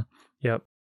anymore. Yep.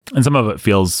 And some of it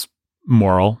feels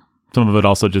moral. Some of it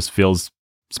also just feels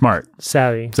smart.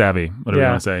 Savvy. Whatever you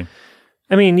want to say.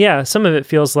 I mean, yeah, some of it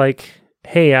feels like,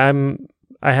 hey, I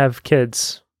have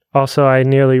kids. Also, I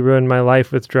nearly ruined my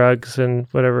life with drugs and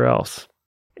whatever else.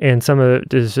 And some of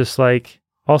it is just like,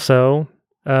 also,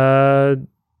 the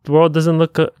world doesn't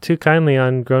look too kindly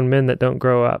on grown men that don't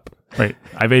grow up. Right.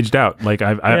 I've aged out. Like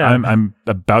I'm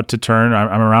about to turn.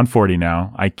 I'm around 40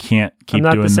 now. I can't keep doing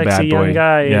the bad boy. I'm not the sexy young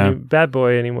guy, bad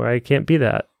boy anymore. I can't be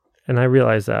that. And I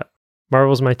realize that.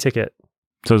 Marvel's my ticket.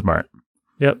 So smart.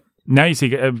 Yep. Now you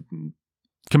see,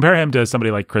 compare him to somebody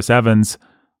like Chris Evans,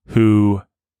 who,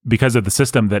 because of the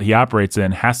system that he operates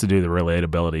in, has to do the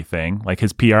relatability thing. Like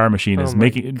his PR machine is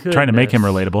trying to make him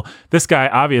relatable. This guy,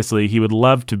 obviously, he would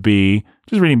love to be,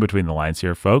 just reading between the lines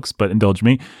here, folks, but indulge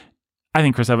me. I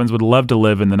think Chris Evans would love to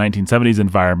live in the 1970s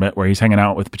environment where he's hanging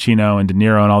out with Pacino and De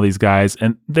Niro and all these guys,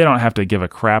 and they don't have to give a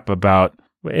crap about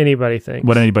what anybody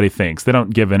thinks. They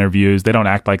don't give interviews. They don't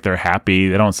act like they're happy.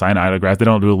 They don't sign autographs. They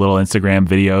don't do little Instagram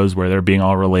videos where they're being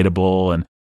all relatable and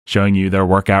showing you their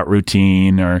workout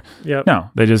routine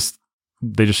no, they just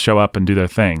show up and do their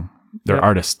thing. They're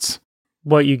artists.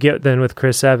 What you get then with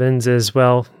Chris Evans is,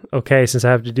 well, okay, since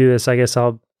I have to do this, I guess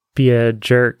I'll be a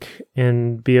jerk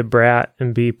and be a brat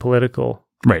and be political.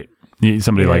 Right.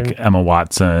 Somebody like Emma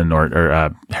Watson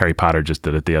or Harry Potter just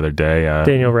did it the other day.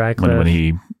 Daniel Radcliffe. When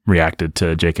he reacted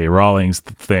to J.K. Rowling's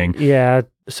thing. Yeah.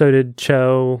 So did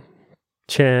Cho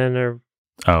Chen or...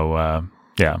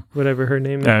 yeah. Whatever her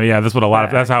name is. That's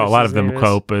what that's how a lot of them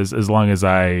cope is as long as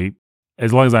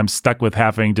I'm stuck with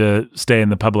having to stay in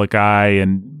the public eye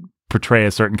and portray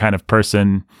a certain kind of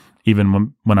person,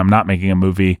 even when I'm not making a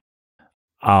movie,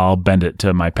 I'll bend it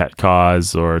to my pet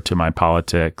cause or to my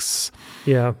politics.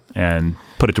 Yeah. And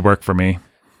put it to work for me.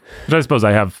 Which I suppose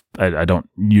I don't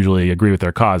usually agree with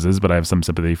their causes, but I have some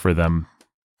sympathy for them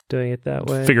doing it that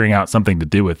way. Figuring out something to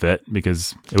do with it,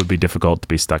 because it would be difficult to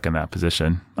be stuck in that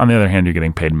position. On the other hand, you're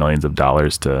getting paid millions of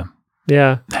dollars to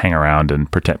hang around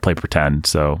and play pretend.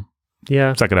 So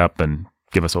suck it up and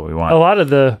give us what we want. A lot of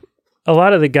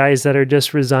the guys that are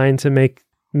just resigned to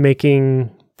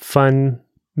making fun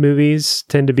movies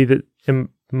tend to be, in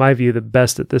my view, the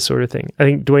best at this sort of thing. I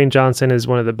think Dwayne Johnson is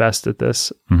one of the best at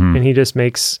this, and he just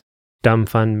makes dumb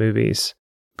fun movies.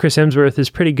 Chris Hemsworth is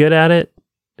pretty good at it,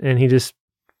 and he just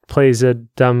plays a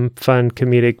dumb, fun,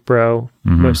 comedic bro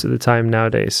most of the time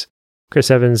nowadays. Chris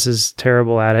Evans is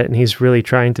terrible at it, and he's really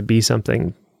trying to be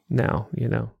something now,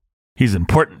 He's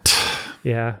important.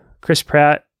 Yeah. Chris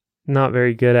Pratt, not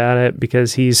very good at it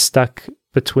because he's stuck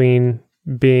between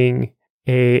being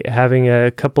having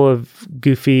a couple of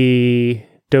goofy,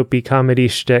 dopey comedy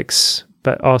shticks,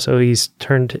 but also he's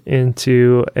turned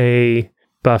into a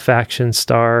buff action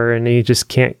star, and he just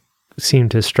can't seem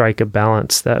to strike a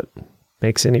balance that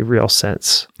makes any real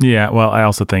sense. Yeah, well, I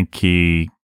also think he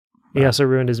also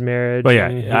ruined his marriage. Well,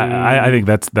 yeah, I think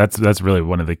that's really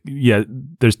one of the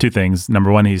there's two things.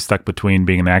 Number one, he's stuck between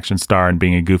being an action star and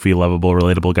being a goofy, lovable,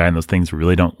 relatable guy, and those things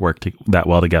really don't work that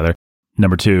well together.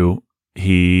 Number two,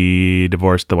 he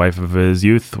divorced the wife of his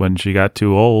youth when she got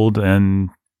too old, and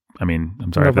I mean,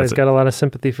 I'm sorry, nobody's got a lot of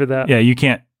sympathy for that. Yeah, you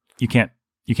can't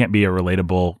be a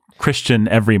relatable Christian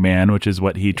everyman, which is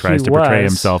what he tries to portray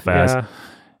himself as,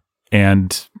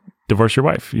 and divorce your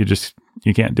wife. You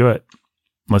can't do it.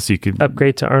 Unless you could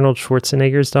upgrade to Arnold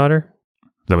Schwarzenegger's daughter.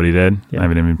 Is that what he did? Yeah, I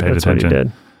haven't even paid attention. What he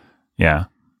did. Yeah,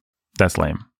 that's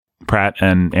lame. Pratt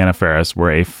and Anna Faris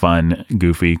were a fun,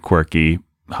 goofy, quirky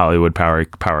Hollywood power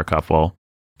couple.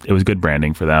 It was good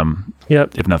branding for them.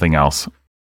 Yep. If nothing else,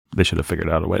 they should have figured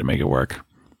out a way to make it work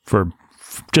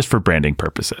just for branding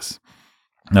purposes.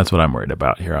 That's what I'm worried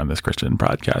about here on this Christian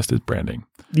podcast is branding.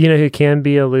 You know who can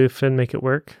be aloof and make it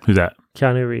work? Who's that?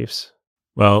 Keanu Reeves.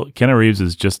 Well, Keanu Reeves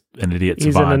is just an idiot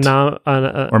savant.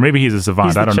 Or maybe he's a savant.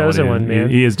 He's I don't know. Chosen one, man.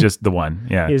 He is just the one.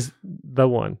 Yeah. He's the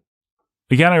one.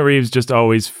 Keanu Reeves just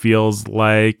always feels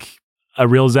like a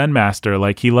real Zen master.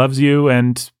 Like he loves you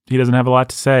and he doesn't have a lot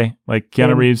to say. Like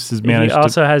Keanu Reeves has managed He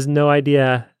also has no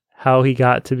idea how he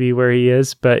got to be where he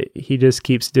is, but he just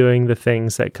keeps doing the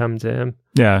things that come to him.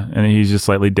 Yeah. And he's just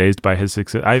slightly dazed by his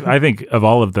success. I think of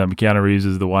all of them, Keanu Reeves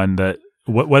is the one that,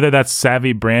 whether that's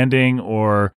savvy branding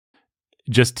or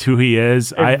just who he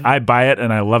is, I buy it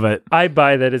and I love it. I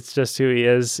buy that it's just who he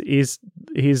is. He's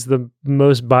the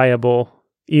most buyable,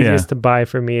 easiest to buy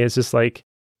for me. It's just like,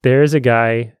 there's a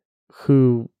guy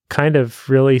who kind of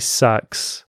really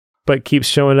sucks, but keeps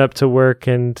showing up to work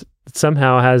and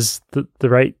somehow has the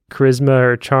right charisma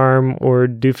or charm or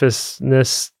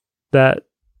doofusness that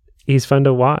he's fun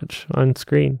to watch on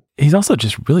screen. He's also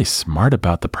just really smart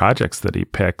about the projects that he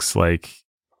picks. Like,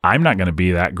 I'm not going to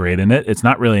be that great in it. It's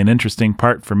not really an interesting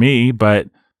part for me, but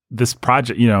this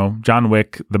project, John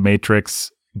Wick, The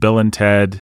Matrix, Bill and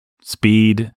Ted,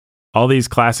 Speed, all these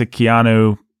classic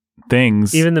Keanu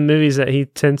things. Even the movies that he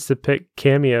tends to pick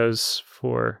cameos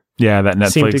for. Yeah, that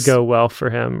Netflix seem to go well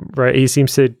for him, right? He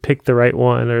seems to pick the right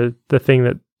one or the thing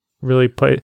that really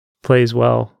plays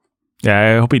well.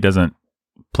 Yeah, I hope he doesn't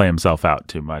play himself out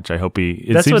too much. I hope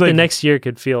That's what the next year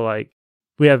could feel like.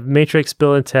 We have Matrix,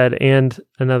 Bill and Ted, and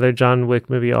another John Wick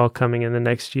movie all coming in the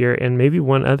next year, and maybe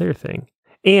one other thing.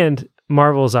 And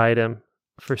Marvel's item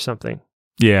for something.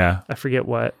 Yeah. I forget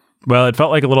what. Well, it felt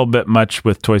like a little bit much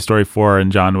with Toy Story 4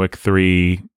 and John Wick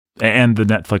 3 and the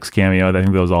Netflix cameo. I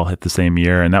think those all hit the same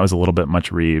year, and that was a little bit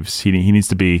much Reeves. He needs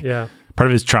to be... Yeah. Part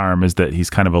of his charm is that he's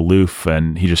kind of aloof,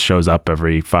 and he just shows up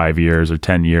every 5 years or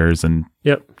 10 years and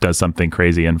does something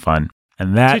crazy and fun.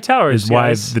 And that is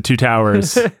why The Two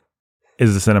Towers...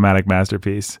 is a cinematic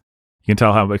masterpiece. You can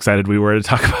tell how excited we were to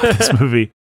talk about this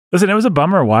movie. Listen, it was a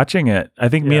bummer watching it. I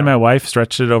think me and my wife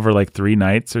stretched it over like 3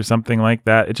 nights or something like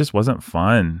that. It just wasn't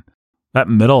fun. That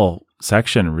middle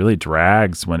section really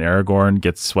drags when Aragorn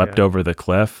gets swept over the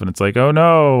cliff. And it's like, oh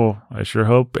no, I sure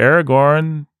hope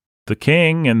Aragorn, the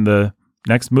king in the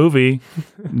next movie,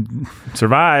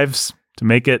 survives to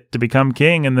make it to become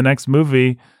king in the next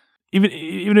movie. Even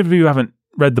if you haven't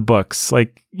read the books,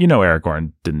 like,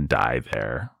 Aragorn didn't die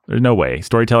there. There's no way.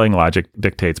 Storytelling logic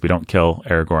dictates we don't kill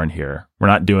Aragorn here. We're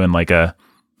not doing like a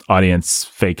audience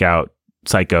fake out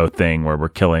psycho thing where we're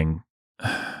killing.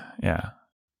 Yeah,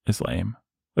 it's lame.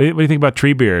 What do you think about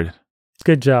Treebeard?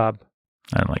 Good job.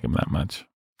 I don't like him that much.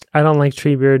 I don't like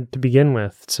Treebeard to begin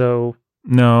with, so...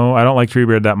 No, I don't like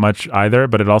Treebeard that much either,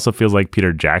 but it also feels like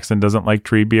Peter Jackson doesn't like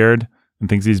Treebeard and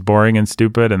thinks he's boring and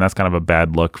stupid, and that's kind of a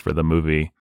bad look for the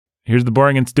movie. Here's the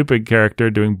boring and stupid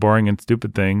character doing boring and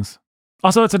stupid things.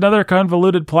 Also, it's another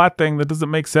convoluted plot thing that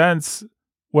doesn't make sense,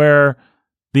 where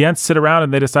the Ents sit around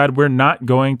and they decide we're not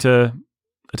going to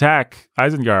attack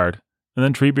Isengard. And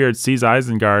then Treebeard sees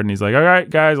Isengard and he's like, all right,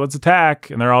 guys, let's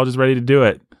attack. And they're all just ready to do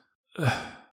it.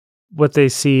 What they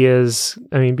see is,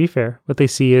 be fair, what they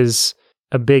see is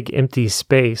a big empty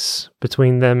space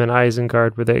between them and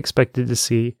Isengard where they expected to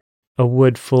see a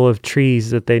wood full of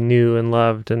trees that they knew and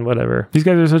loved and whatever. These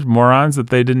guys are such morons that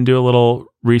they didn't do a little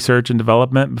research and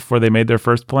development before they made their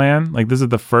first plan. Like, this is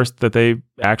the first that they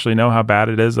actually know how bad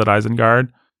it is at Isengard.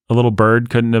 A little bird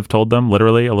couldn't have told them,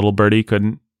 literally. A little birdie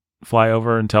couldn't fly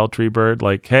over and tell Treebird,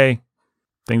 like, hey,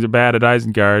 things are bad at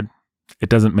Isengard. It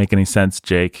doesn't make any sense,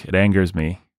 Jake. It angers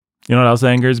me. You know what else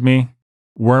angers me?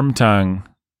 Wormtongue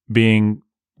being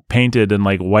painted in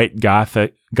like white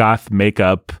goth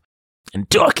makeup and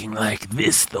talking like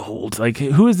this the whole like,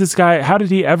 who is this guy? How did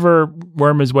he ever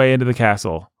worm his way into the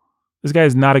castle? This guy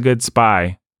is not a good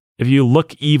spy. If you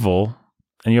look evil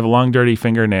and you have long, dirty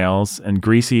fingernails and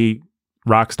greasy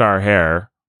rock star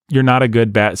hair, you're not a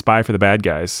good spy for the bad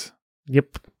guys.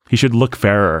 Yep. He should look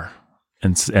fairer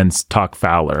and talk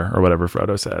fouler, or whatever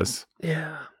Frodo says.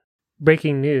 Yeah.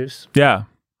 Breaking news. Yeah.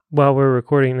 While we're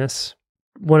recording this,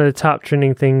 one of the top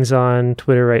trending things on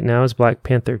Twitter right now is Black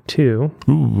Panther 2.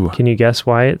 Ooh. Can you guess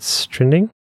why it's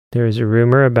trending? There is a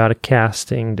rumor about a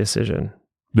casting decision.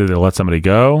 Did they let somebody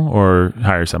go or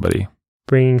hire somebody?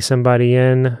 Bringing somebody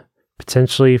in,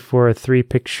 potentially for a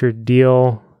 3-picture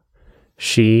deal.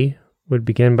 She would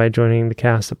begin by joining the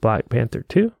cast of Black Panther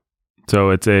 2. So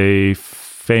it's a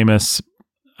famous,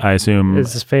 I assume,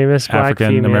 Is this famous black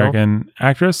African American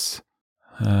actress?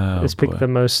 Let's pick the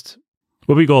most.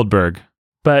 Whoopi Goldberg.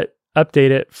 But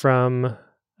update it from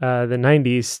the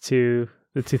 90s to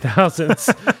the 2000s.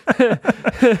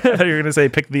 I thought you were going to say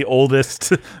pick the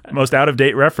oldest, most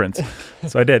out-of-date reference.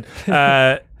 So I did.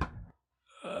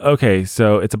 Okay,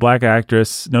 so it's a black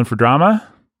actress known for drama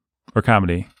or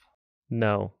comedy?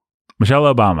 No. Michelle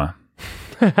Obama.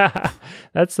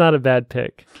 That's not a bad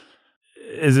pick.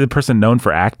 Is it a person known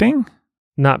for acting?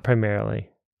 Not primarily.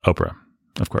 Oprah,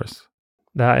 of course.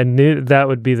 I knew that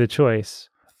would be the choice.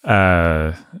 All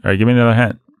right, give me another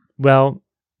hint. Well,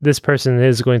 this person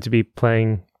is going to be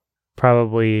playing,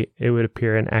 probably, it would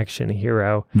appear, an action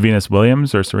hero. Venus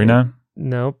Williams or Serena?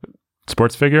 Nope.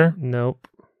 Sports figure? Nope.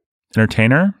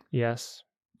 Entertainer? Yes.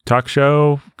 Talk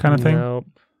show kind of thing? Nope.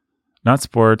 Not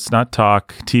sports, not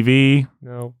talk. TV?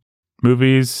 Nope.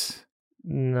 Movies?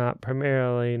 Not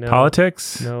primarily. No.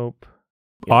 Politics? Nope.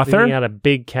 Author? Leaving out a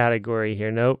big category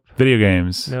here. Nope. Video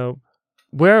games? Nope.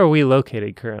 Where are we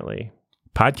located currently?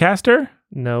 Podcaster?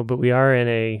 No, but we are in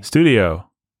a Studio?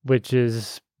 which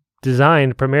is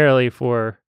designed primarily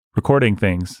for Recording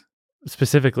things?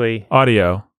 specifically,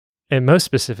 Audio? and most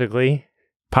specifically,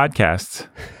 Podcasts?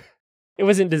 it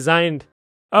wasn't designed.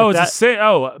 Oh, With it's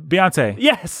Beyonce.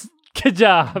 Yes. Good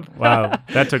job. Wow,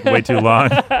 that took way too long.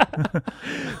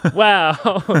 Wow.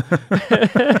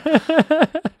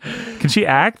 Can she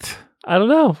act? I don't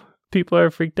know. People are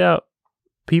freaked out.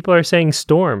 People are saying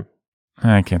storm.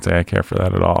 I can't say I care for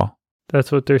that at all.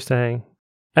 That's what they're saying.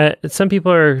 Some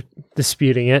people are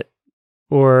disputing it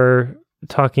or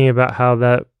talking about how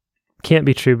that can't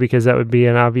be true because that would be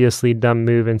an obviously dumb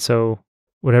move. And so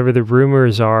whatever the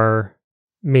rumors are,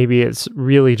 maybe it's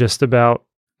really just about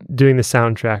doing the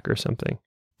soundtrack or something.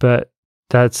 But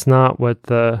that's not what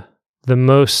the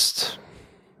most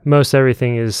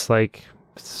everything is like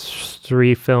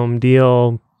 3-film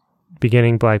deal,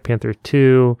 beginning Black Panther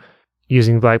 2,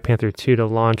 using Black Panther 2 to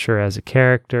launch her as a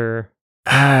character.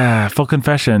 Full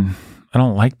confession. I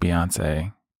don't like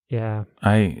Beyonce. Yeah.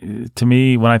 To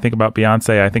me, when I think about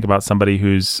Beyonce, I think about somebody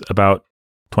who's about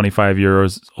 25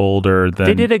 years older than...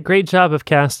 They did a great job of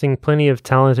casting plenty of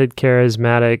talented,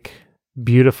 charismatic,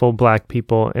 beautiful black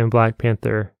people in Black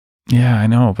Panther. Yeah, I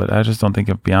know, but I just don't think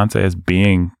of Beyonce as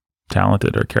being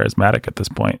talented or charismatic at this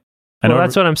point. Well,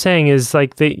 that's what I'm saying is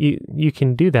like you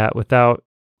can do that without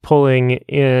pulling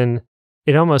in.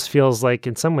 It almost feels like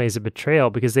in some ways a betrayal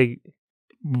because we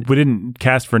didn't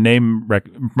cast for name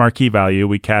marquee value.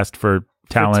 We cast for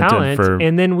talent,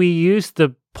 and then we used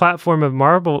the platform of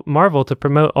Marvel to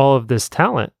promote all of this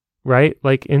talent, right?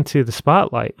 Like into the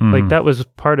spotlight. Like that was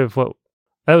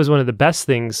that was one of the best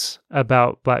things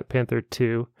about Black Panther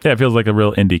 2. Yeah, it feels like a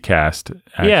real indie cast.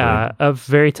 Actually. Yeah, of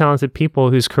very talented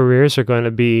people whose careers are going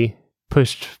to be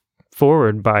pushed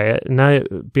forward by it. And now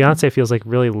Beyonce feels like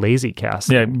really lazy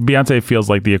casting. Yeah, Beyonce feels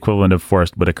like the equivalent of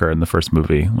Forrest Whitaker in the first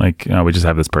movie. Like, we just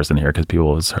have this person here because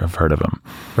people have heard of him.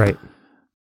 Right.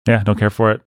 Yeah, don't care for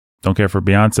it. Don't care for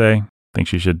Beyonce. Think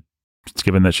she should,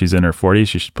 given that she's in her 40s,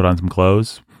 she should put on some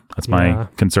clothes. That's my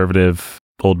conservative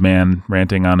old man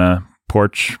ranting on a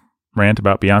porch rant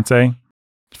about Beyonce.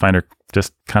 Find her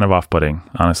just kind of off-putting,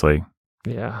 honestly.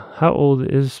 Yeah. How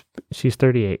old is she's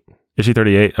 38? Is she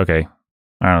 38? Okay.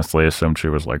 I honestly assumed she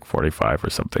was like 45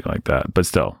 or something like that. But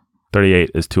still,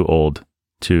 38 is too old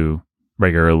to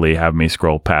regularly have me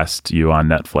scroll past you on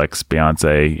Netflix,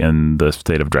 Beyonce, in the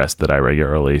state of dress that I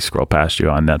regularly scroll past you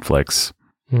on Netflix.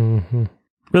 Mm-hmm.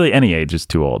 Really, any age is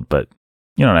too old, but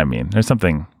you know what I mean? There's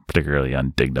something particularly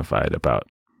undignified about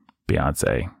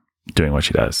Beyonce doing what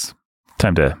she does.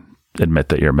 Time to admit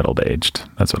that you're middle-aged.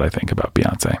 That's what I think about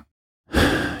Beyonce.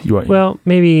 Well,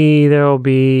 maybe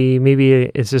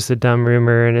it's just a dumb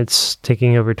rumor and it's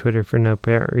taking over Twitter for no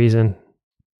apparent reason.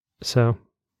 So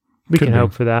we can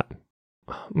hope for that.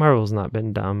 Marvel's not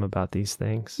been dumb about these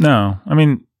things. No, I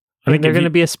mean, I think they're going to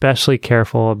be especially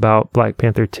careful about Black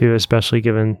Panther 2, especially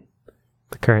given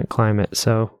the current climate.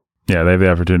 So yeah, they have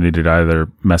the opportunity to either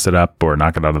mess it up or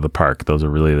knock it out of the park. Those are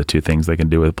really the two things they can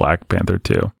do with Black Panther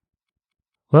 2.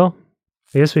 Well,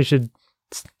 I guess we should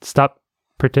stop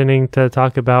pretending to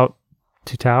talk about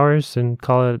Two Towers and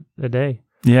call it a day.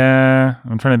 Yeah,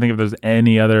 I'm trying to think if there's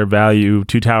any other value,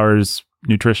 Two Towers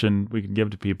nutrition we can give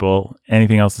to people.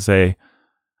 Anything else to say?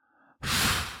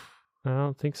 I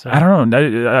don't think so. I don't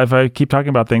know. If I keep talking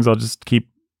about things, I'll just keep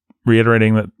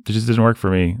reiterating that it just didn't work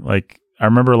for me. Like, I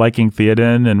remember liking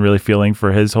Theoden and really feeling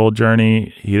for his whole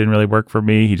journey. He didn't really work for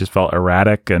me. He just felt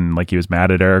erratic and like he was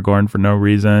mad at Aragorn for no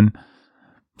reason.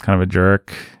 Kind of a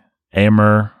jerk.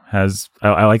 Aemir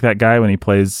I like that guy when he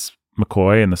plays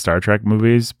McCoy in the Star Trek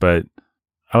movies, but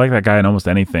I like that guy in almost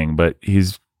anything, but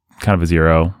he's kind of a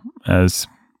zero as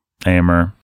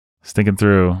Aemir. Just thinking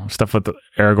through stuff with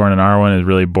Aragorn and Arwen is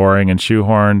really boring and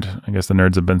shoehorned. I guess the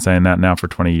nerds have been saying that now for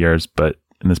 20 years, but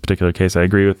in this particular case, I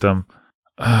agree with them.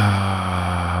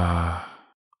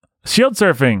 Shield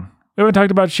surfing. We haven't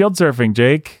talked about shield surfing,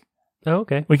 Jake. Oh,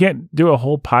 okay. We can't do a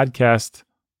whole podcast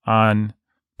on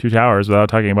Two Towers without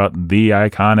talking about the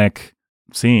iconic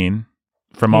scene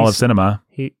from all of cinema.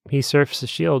 He surfs the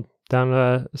shield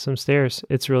down some stairs.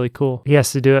 It's really cool. He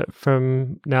has to do it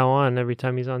from now on every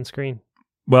time he's on screen.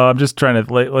 Well, I'm just trying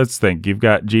to, let's think. You've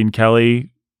got Gene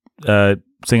Kelly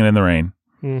singing in the rain.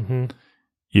 Mm-hmm.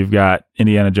 You've got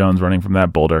Indiana Jones running from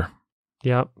that boulder.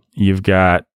 Yep. You've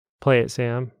got... Play It,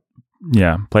 Sam.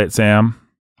 Yeah, Play It, Sam.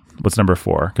 What's number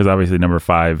 4? Because obviously number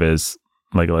 5 is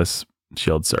Legolas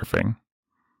shield surfing.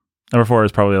 Number 4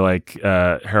 is probably like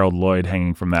Harold Lloyd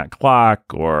hanging from that clock,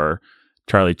 or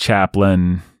Charlie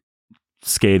Chaplin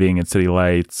skating at City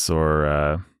Lights,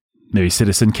 or maybe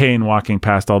Citizen Kane walking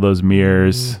past all those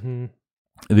mirrors. Mm-hmm.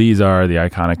 These are the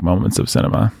iconic moments of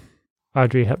cinema.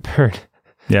 Audrey Hepburn.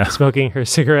 Yeah. Smoking her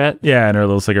cigarette. Yeah, and her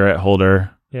little cigarette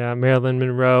holder. Yeah, Marilyn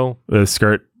Monroe. The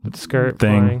skirt thing.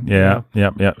 Flying. Yeah.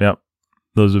 Yep.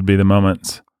 Those would be the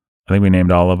moments. I think we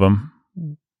named all of them.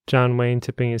 John Wayne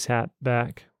tipping his hat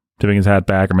back. Or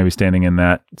maybe standing in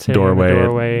that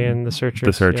doorway and the Searchers.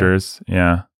 The Searchers,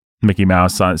 yeah. Mickey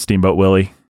Mouse on Steamboat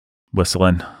Willie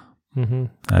whistling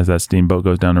as that steamboat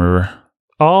goes down the river.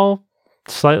 All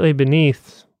slightly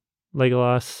beneath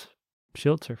Legolas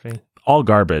shield surfing. All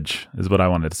garbage is what I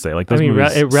wanted to say. Like, those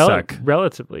movies suck.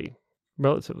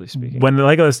 Relatively speaking. When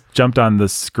Legolas jumped on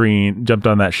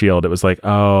that shield, it was like,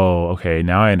 oh, okay,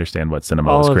 now I understand what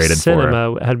cinema was created for. All of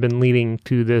cinema had been leading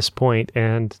to this point,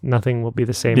 and nothing will be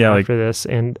the same after this,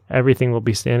 and everything will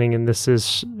be standing in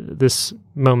this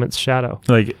moment's shadow.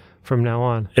 Like, from now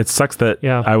on. It sucks that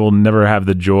I will never have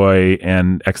the joy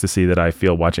and ecstasy that I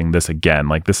feel watching this again.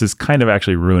 Like, this has kind of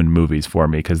actually ruined movies for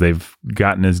me because they've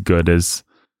gotten as good as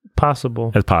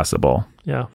possible.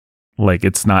 Yeah. Like,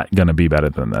 it's not going to be better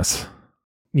than this.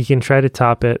 You can try to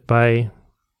top it by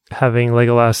having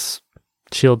Legolas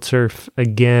shield surf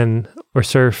again, or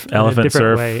surf elephant in a different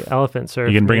surf. way. Elephant surf.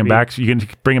 You can bring him back. You can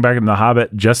bring him back in The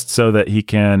Hobbit just so that he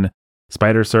can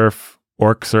spider surf,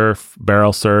 orc surf,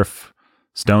 barrel surf,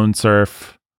 stone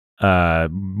surf,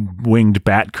 winged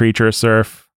bat creature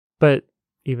surf. But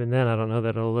even then, I don't know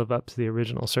that it'll live up to the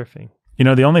original surfing. You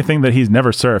know, the only thing that he's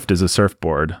never surfed is a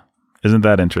surfboard. Isn't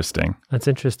that interesting? That's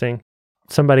interesting.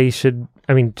 Somebody should,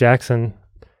 Jackson.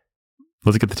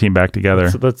 Let's get the team back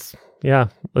together. Let's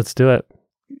do it.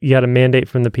 You got a mandate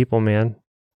from the people, man.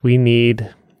 We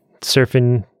need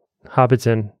Surfing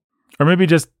Hobbiton. Or maybe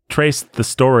just trace the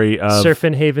story of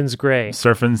Surfing Havens Gray.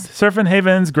 Surfing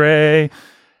Havens Gray.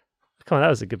 Come on, that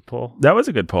was a good pull. That was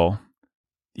a good pull.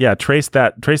 Yeah, trace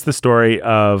the story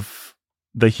of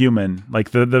the human,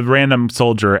 like the random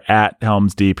soldier at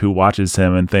Helm's Deep who watches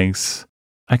him and thinks,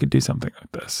 I could do something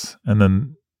like this. And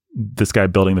then this guy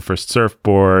building the first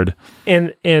surfboard.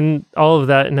 And all of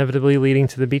that inevitably leading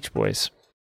to the Beach Boys.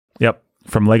 Yep.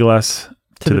 From Legolas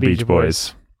to the Beach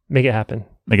Boys. Make it happen.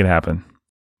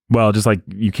 Well, just like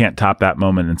you can't top that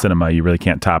moment in cinema, you really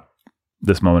can't top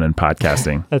this moment in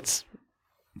podcasting. That's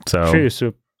true.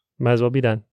 So might as well be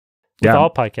done. With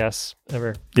all podcasts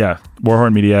ever. Yeah.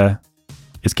 Warhorn Media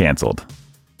is canceled.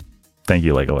 Thank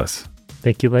you, Legolas.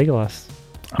 Thank you, Legolas.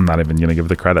 I'm not even going to give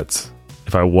the credits.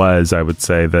 If I was, I would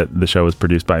say that the show was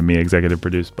produced by me, executive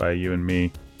produced by you and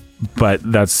me. But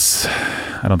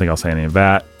I don't think I'll say any of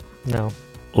that. No.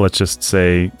 Let's just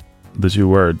say the 2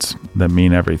 words that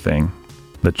mean everything,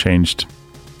 that changed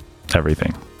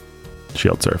everything.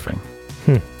 Shield surfing.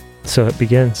 So it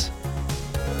begins.